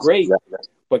 which is great.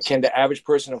 But can the average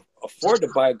person afford to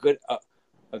buy a good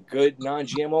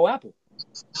non-GMO apple?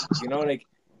 You know, like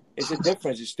it's a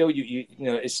difference. It's still you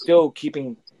know, it's still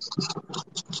keeping.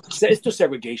 It's still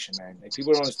segregation, man. Like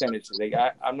people don't understand it. Like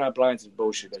I'm not blind to the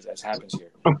bullshit that happens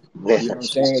here. You know what I'm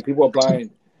saying? People are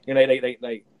blind. You know,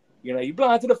 like you know, you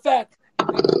blind to the fact.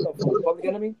 Public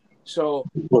enemy. So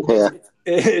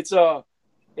it's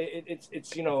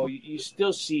you know, you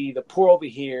still see the poor over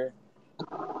here,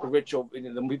 the rich over,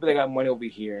 the people that got money over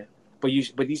here. But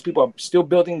these people are still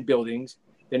building buildings.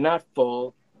 They're not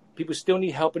full. People still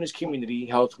need help in this community,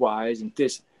 health wise, and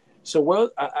this. So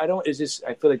I don't. Is this?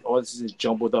 I feel like all this is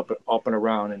jumbled up and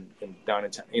around and down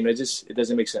in town. You know, it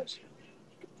doesn't make sense.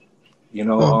 You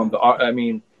know, I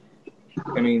mean,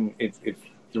 if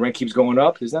the rent keeps going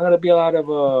up, there's not gonna be a lot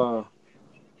of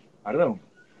I don't know,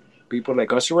 people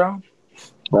like us around.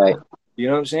 Right. You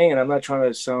know what I'm saying? And I'm not trying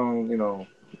to sound, you know,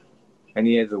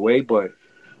 any other way, but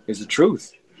it's the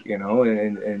truth. You know,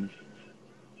 and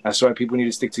that's why people need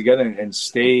to stick together and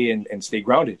stay stay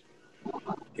grounded.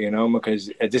 You know,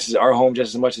 because this is our home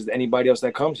just as much as anybody else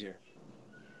that comes here.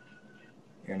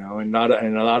 You know, and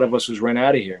a lot of us was run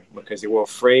out of here because they were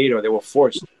afraid or they were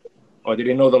forced or they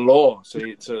didn't know the law, so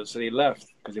they left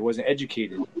because they wasn't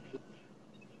educated.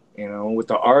 You know, with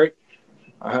the art,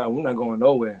 we're not going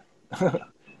nowhere.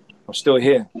 I'm still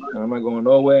here. I'm not going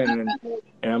nowhere, and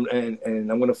I'm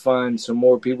gonna find some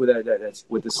more people that's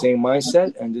with the same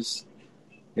mindset and just,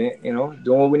 you know,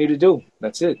 doing what we need to do.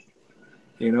 That's it.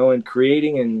 You know, and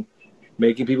creating and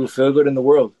making people feel good in the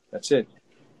world. That's it.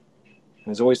 And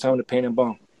there's always time to paint and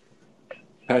bomb.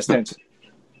 Past tense.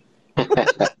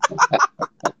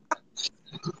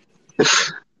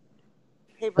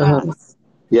 Hey, Bryce.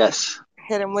 Yes.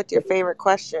 Hit him with your favorite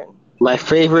question. My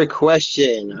favorite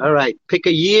question. All right. Pick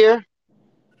a year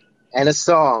and a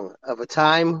song of a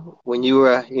time when you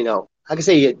were, you know, I can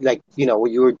say like, you know,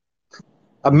 when you were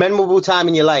a memorable time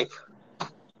in your life.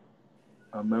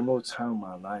 A memorable time in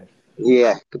my life.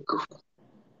 Yeah.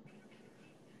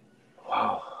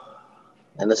 Wow.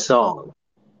 And a song.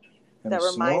 That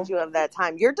reminds you of that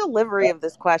time. Your delivery of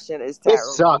this question is terrible.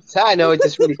 It sucks. I know, it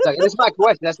just really sucks. And it's my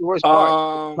question. That's the worst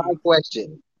part. My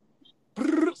question.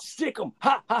 Stick 'em.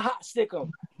 Ha, ha, ha, stick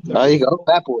 'em. There you go.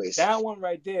 Fat Boys. That one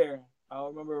right there. I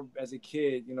remember as a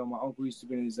kid, you know, my uncle used to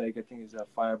be in his, like, I think it's a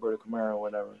Firebird or Camaro or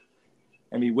whatever.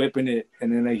 And he whipping it.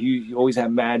 And then like, he always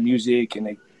had mad music and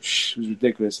like, it was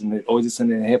ridiculous. And they always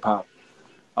listening to hip hop.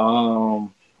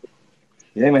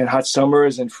 Yeah, man, Hot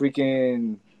Summers and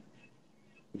freaking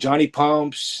Johnny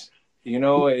Pumps, you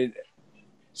know,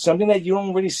 something that you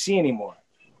don't really see anymore.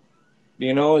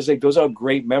 You know, it's like those are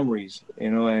great memories, you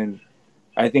know, and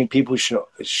I think people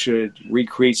should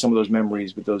recreate some of those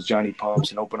memories with those Johnny Pumps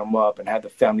and open them up and have the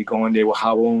family go in there with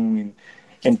Habong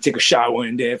and take a shower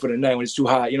in there for the night when it's too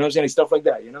hot. You know what I'm saying? Stuff like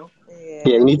that, you know?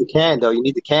 Yeah, you need the can, though. You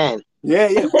need the can. Yeah,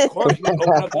 of course. You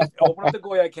open up the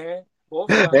Goya can.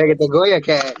 There, get the Goya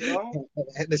can. You know?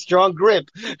 The strong grip.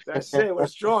 That's it. With a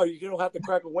straw, you don't have to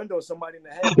crack a window with somebody in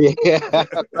the head. Yeah,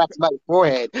 crack my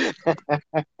forehead.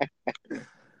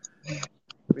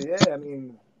 But yeah, I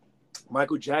mean,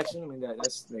 Michael Jackson. I mean,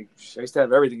 that's like I used to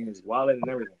have everything in his wallet and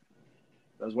everything.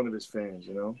 I was one of his fans,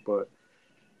 you know. But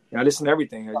you know, I listen to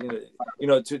everything. You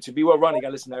know, to be well run, you got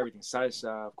to listen to everything.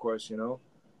 Salsa, of course, you know.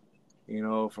 You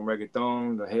know, from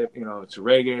reggaeton, the hip, you know, to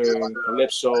reggae,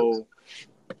 calypso,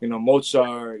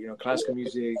 Mozart, classical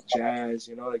music, jazz,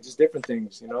 like just different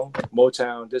things,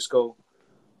 Motown, disco,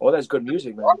 all that's good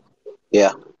music, man.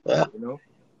 Yeah. Gotta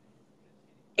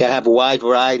have a wide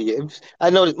variety. I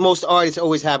know that most artists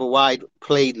always have a wide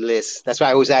playlist. That's why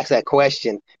I always ask that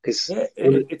question. Cause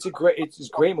it's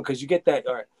great because you get that,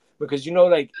 because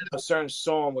like a certain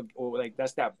song or like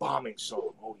that's that bombing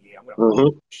song. Oh yeah, I'm gonna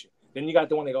bomb shit. Then you got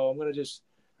the one like, oh, I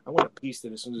want a piece to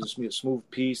this. This is a smooth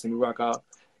piece. Let me rock out.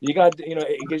 You got,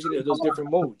 it gives you those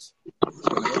different moods.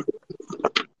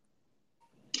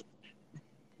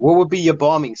 What would be your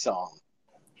bombing song?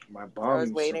 My bombing I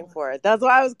was waiting song. for it. That's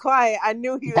why I was quiet. I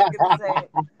knew he was going to say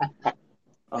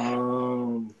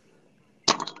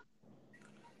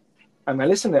it. I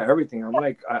listen to everything.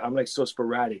 I'm like so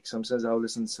sporadic. Sometimes I'll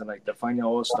listen to like the Final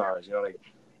All Stars, like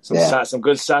some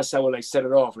good salsa will like set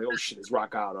it off. Like, oh shit, it's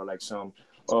rock out, or like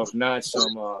or if not,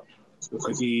 it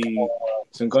could be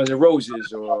some Guns N'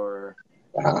 Roses, or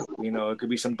it could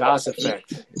be some Das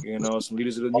Effect, some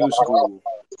leaders of the new school,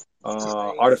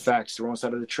 Artifacts, the wrong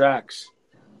side of the tracks.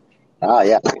 Oh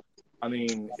yeah. I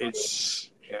mean,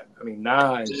 Nas. I mean,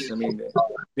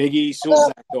 Biggie,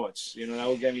 Suicide Thoughts.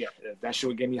 That shit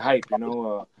would get me hype.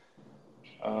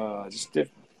 Just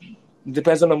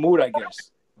depends on the mood, I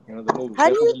guess. The mood. How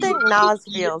do you think Nas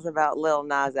feels about Lil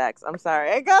Nas X? I'm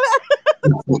sorry, I gotta.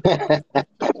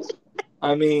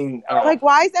 I mean, like,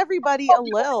 why is everybody a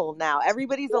Lil now?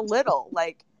 Everybody's a little.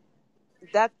 Like,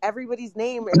 that's everybody's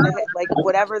name in the like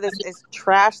whatever this is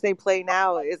trash they play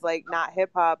now is like not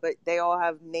hip hop, but they all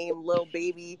have name Lil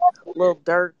Baby, Lil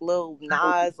Durk, Lil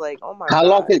Nas. Like, oh my god. How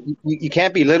long you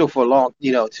can't be little for long, to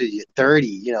your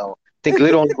 30, I think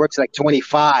little only works like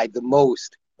 25 the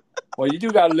most. Well, you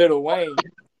do got Lil Wayne.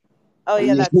 Oh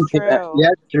yeah, that's true. Yeah,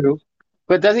 that's true.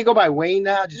 But does he go by Wayne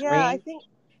now? Just Wayne? I think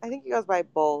he goes by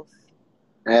both.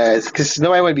 It's because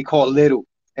nobody want to be called little.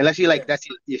 Unless you like that's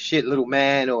your shit, little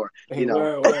man, or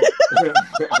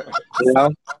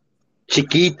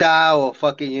Chiquita, or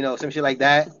fucking, some shit like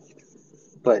that.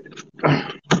 But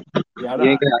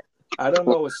yeah, I don't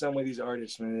know with some of these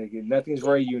artists, man. Like, nothing's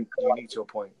very unique to a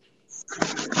point.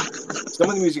 Some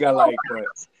of the music I like, but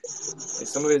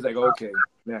some of it's like, okay,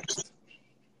 next.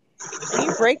 And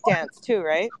you breakdance too,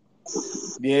 right?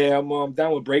 Yeah, I'm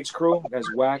down with Breaks Crew.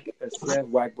 That's Whack.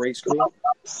 Whack Breaks Crew.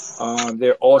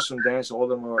 They're awesome dancers. All of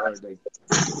them are like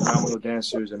phenomenal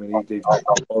dancers. I mean,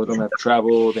 all of them have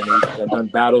traveled and they've done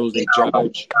battles. They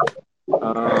judge.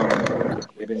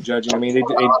 They've been judging. I mean,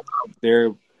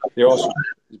 they're awesome.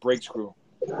 It's Breaks Crew.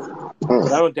 But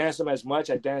I don't dance them as much.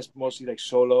 I dance mostly like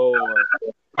solo or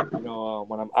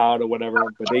when I'm out or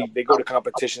whatever. But they go to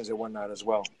competitions and whatnot as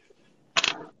well.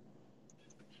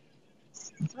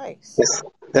 Nice.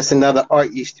 That's another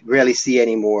art you rarely see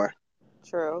anymore.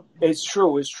 True. It's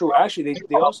true. Actually,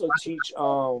 they also teach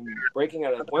breaking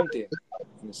at El Puente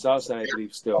in the South Side, I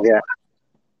believe, still. Yeah.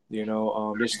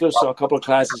 There's still a couple of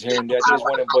classes here and there. There's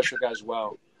one in Bushwick as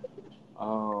well.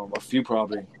 A few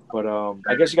probably, but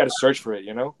I guess you got to search for it.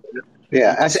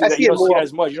 Yeah, I see you don't more. see it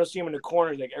as much. You don't see them in the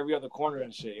corners, like every other corner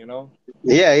and shit.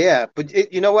 Yeah.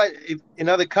 But you know what? In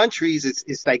other countries,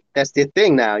 it's like that's their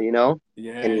thing now.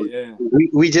 Yeah, and yeah.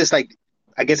 We just like,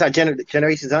 I guess our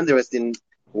generations under us didn't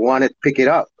want to pick it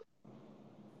up.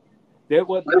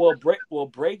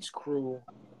 Breaks Crew,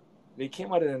 they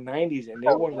came out in the '90s, and they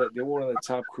were one of the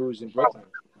top crews in Brooklyn,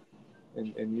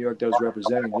 in New York that was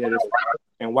representing. Yeah,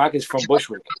 and Wack is from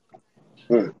Bushwick.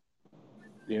 And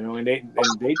they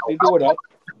do it up.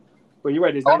 But you're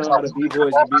right. There's not a lot of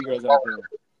b-boys and b-girls out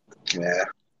there. Yeah.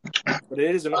 But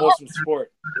it is an awesome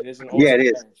sport. It is an awesome it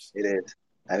is. dance. It is.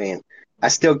 I mean, I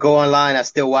still go online. I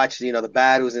still watch, the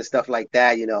battles and stuff like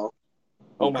that.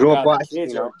 Oh my God,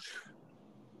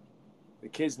 the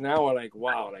kids now are like,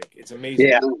 wow, like it's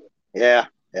amazing. Yeah.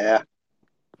 It's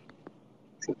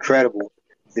incredible.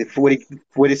 What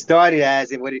it started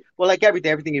as and like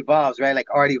everything evolves, right? Like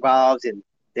art evolves and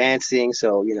dancing.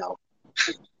 So,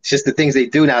 it's just the things they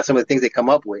do now, some of the things they come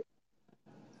up with.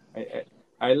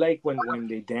 I like when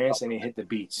they dance and they hit the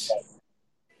beats.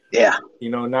 Yeah.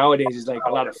 Nowadays it's like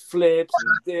a lot of flips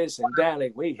and this and that.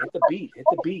 Like, wait, hit the beat.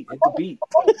 Like,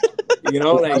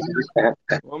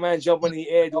 one man jump in the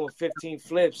air doing 15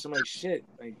 flips. I'm like, shit.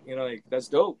 Like, like that's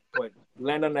dope. But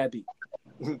land on that beat.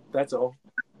 That's all.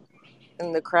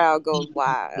 And the crowd goes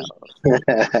wild.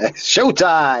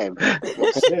 Showtime.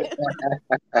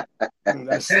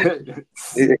 That's it.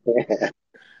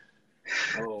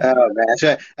 Oh man!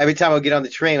 So every time I get on the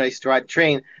train, when I used to ride the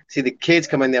train, see the kids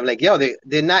come in there. I'm like, yo,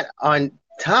 they're not on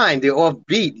time. They're off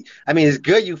beat. I mean, it's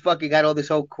good you fucking got all this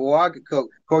whole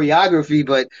choreography,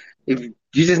 but if you're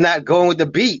just not going with the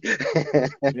beat,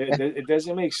 it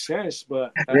doesn't make sense.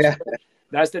 But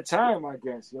that's the time, I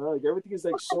guess. You know, like everything is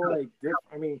like so like different.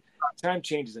 I mean, time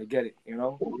changes. I get it. You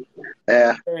know,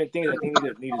 Yeah. certain things I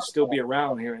think need to still be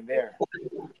around here and there.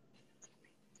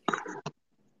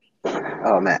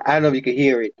 Oh man, I don't know if you could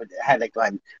hear it, but I had like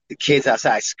the kids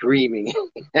outside screaming.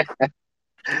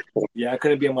 Yeah, I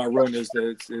couldn't be in my room. It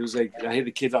was like I hear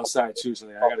the kids outside too, so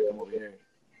like, I gotta come over here.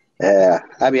 Yeah,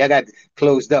 I mean, I got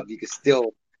closed up. You could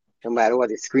still, no matter what,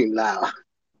 they scream loud.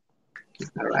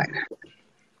 All right.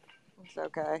 It's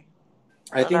okay.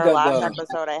 I On think our that last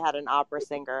episode, I had an opera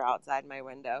singer outside my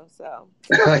window, so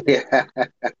Yeah. that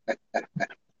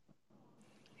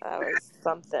was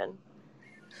something.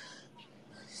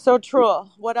 So, Trool,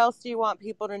 what else do you want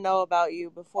people to know about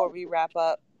you before we wrap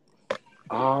up?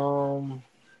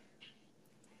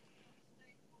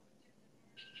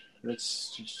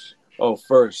 Let's just. Oh,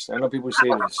 first, I know people say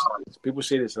this. People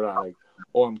say this a lot, like,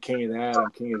 "Oh, I'm king of that.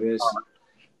 I'm king of this."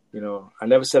 You know, I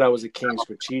never said I was a king of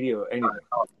Scritchiti or anything.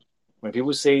 When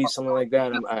people say something like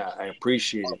that, I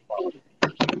appreciate it.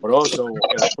 But also,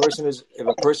 if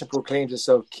a person proclaims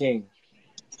himself king,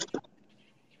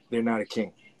 they're not a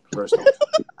king. First of all.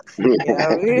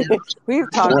 Yeah,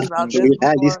 we've talked about this We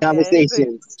had these before, man.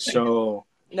 conversations. So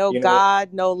No you know,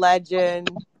 God, no legend.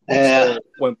 so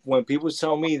when people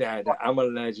tell me that I'm a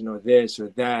legend or this or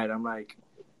that, I'm like,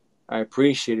 I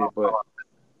appreciate it, but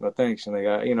no thanks. And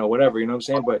like, you know, whatever, you know what I'm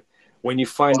saying? But when you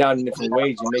find out in different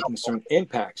ways, you're making certain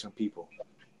impacts on people.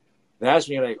 That's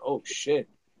when you're like, oh shit,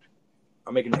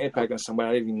 I'm making an impact on somebody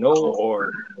I didn't even know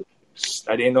or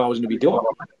I didn't know I was going to be doing.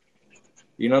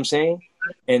 You know what I'm saying?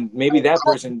 And maybe that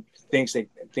person thinks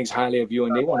highly of you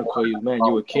and they want to call you, man,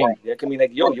 you a king. That can mean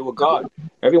like, yo, you're a god.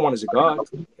 Everyone is a god.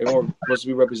 Everyone's supposed to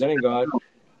be representing God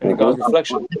and God's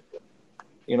reflection.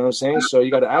 You know what I'm saying? So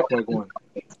you got to act like one.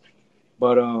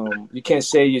 But you can't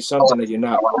say you're something that you're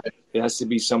not. It has to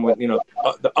be someone, you know,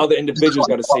 the other individuals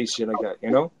got to say shit like that, you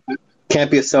know?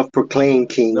 Can't be a self-proclaimed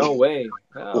king. No way.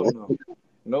 Hell no.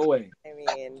 No way. I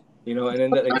mean, you know, and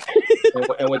then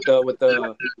and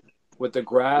with the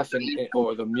graph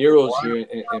or the murals here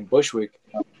in Bushwick,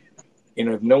 you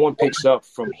know, if no one picks up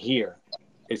from here,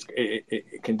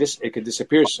 it can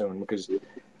disappear soon because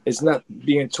it's not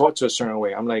being taught to a certain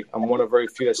way. I'm one of very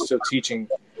few that's still teaching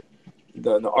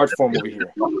the art form over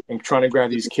here and trying to grab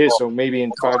these kids. So maybe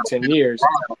in 5-10 years,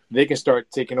 they can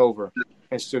start taking over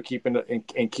and still keeping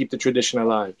and keep the tradition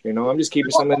alive. You know, I'm just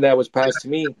keeping something that was passed to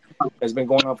me that's been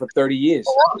going on for 30 years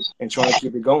and trying to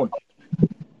keep it going.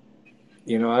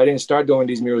 You know, I didn't start doing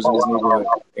these murals in this neighborhood.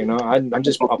 You know, I'm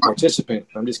just a participant.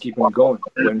 I'm just keeping it going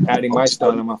and adding my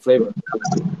style and my flavor.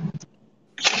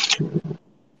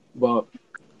 But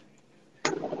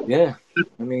yeah,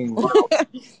 I mean, do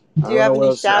you have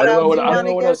any shout outs you want to give to people? I don't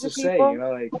know what else to say. You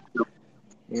know, like,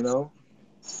 you know,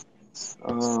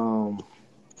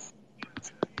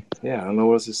 yeah, I don't know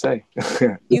what else to say.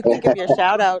 You can give your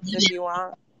shout outs if you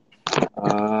want.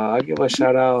 I give a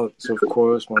shout out to, of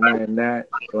course, my man Nat,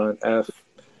 Glenn F,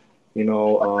 you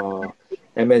know,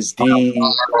 MSD,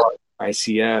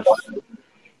 ICF,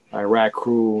 Iraq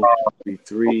Crew,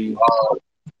 3,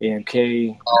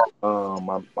 AMK,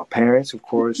 my parents, of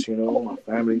course, you know, my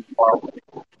family,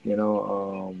 you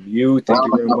know, you, thank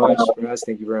you very much, guys,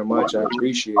 thank you very much, I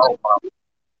appreciate it,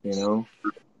 you know,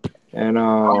 and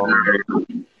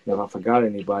if I forgot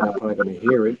anybody, I'm probably gonna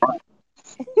hear it,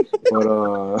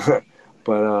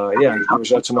 but yeah, give a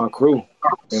shout out to my crew,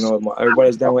 you know,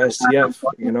 everybody's down with STF,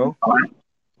 you know,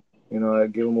 I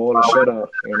give them all a shout out,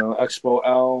 you know, Expo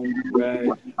Elm, Red,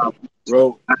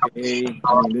 Rope, A,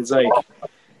 I mean, it's like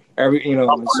you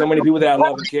know, so many people that I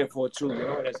love and care for too, you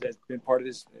know, that's been part of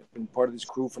this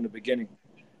crew from the beginning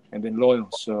and been loyal.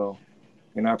 So,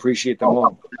 you know, I appreciate them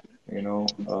all. You know,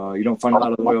 you don't find a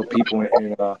lot of loyal people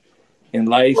in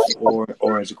life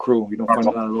or as a crew. You don't find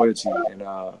a lot of loyalty and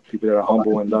people that are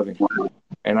humble and loving.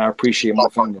 And I appreciate my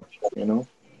family. You know,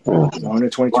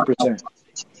 122%.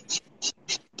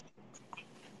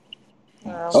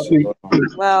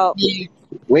 Well,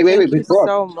 wait, before,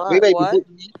 so much. Wait, what?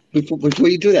 Before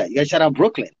you do that, you gotta shout out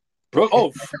Brooklyn. I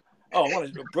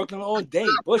want to Brooklyn all day.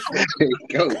 Bushwick. There you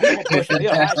go. Bushwick.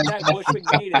 Yo, hashtag Bushwick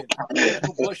native.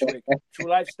 Bushwick. True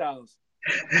lifestyles.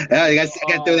 You got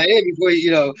to throw that in before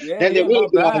you know. Yeah, then they my really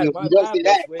bad,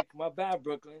 Bushwick. My bad,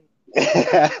 Brooklyn.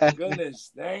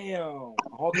 Goodness, damn.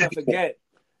 How can I forget?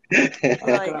 How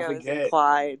can I forget?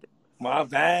 Clyde. My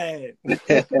bad.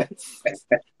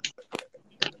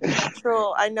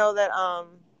 Trool, I know that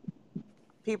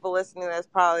people listening to this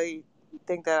probably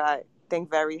think that I think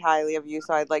very highly of you,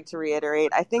 so I'd like to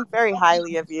reiterate, I think very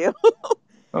highly of you.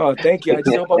 Oh, thank you. I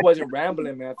just hope I wasn't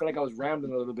rambling, man. I feel like I was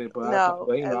rambling a little bit, but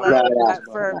no. you know,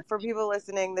 for people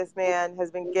listening, this man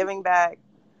has been giving back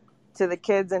to the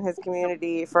kids in his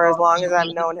community for as long as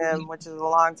I've known him, which is a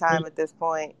long time at this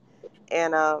point.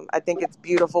 And I think it's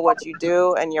beautiful what you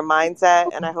do and your mindset,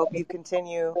 and I hope you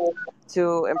continue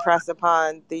to impress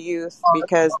upon the youth,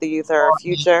 because the youth are our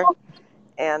future.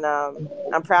 And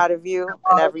I'm proud of you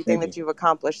and everything that you've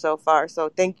accomplished so far. So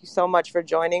thank you so much for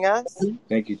joining us.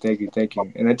 Thank you.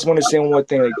 And I just want to say one more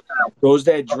thing. Like, those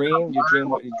that dream, your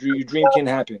dream can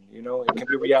happen. You know, it can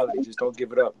be reality. Just don't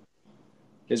give it up.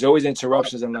 There's always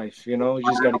interruptions in life. You know, you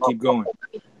just got to keep going.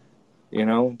 You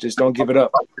know, just don't give it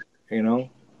up. You know,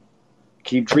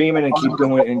 keep dreaming and keep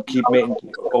doing and keep making.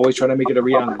 Always try to make it a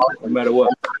reality, no matter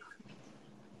what.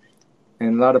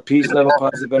 And a lot of peace, love, and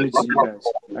positive energy to you guys.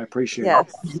 I appreciate it.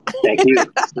 Thank you.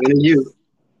 Thank you.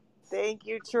 Thank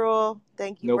you, Trool.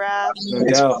 Thank you, Brad. No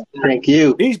doubt. Thank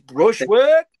you. Peace,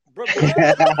 Brushwood.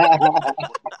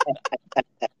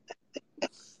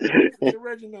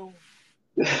 Original.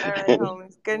 All right,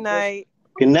 homies. Good night.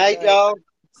 Good night, y'all.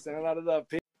 Send a lot of love.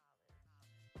 Peace.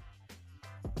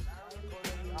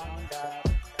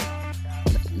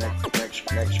 Next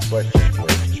question.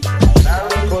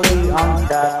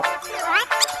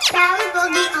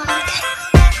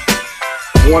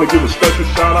 I want to give a special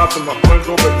shout out to my friends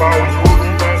over at Bowers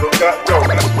Movie, man.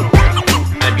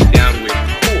 I'd be down with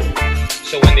Trool.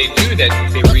 So when they do that,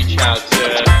 they reach out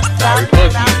to Barry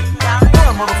Boogie.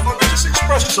 Yeah, motherfucker, just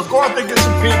express yourself. Go out there, get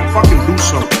some paint, and fucking do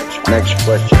something. Next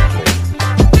question, please.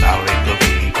 Barry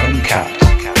Boogie Uncut.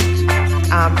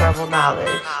 I'm Rebel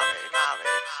Knowledge.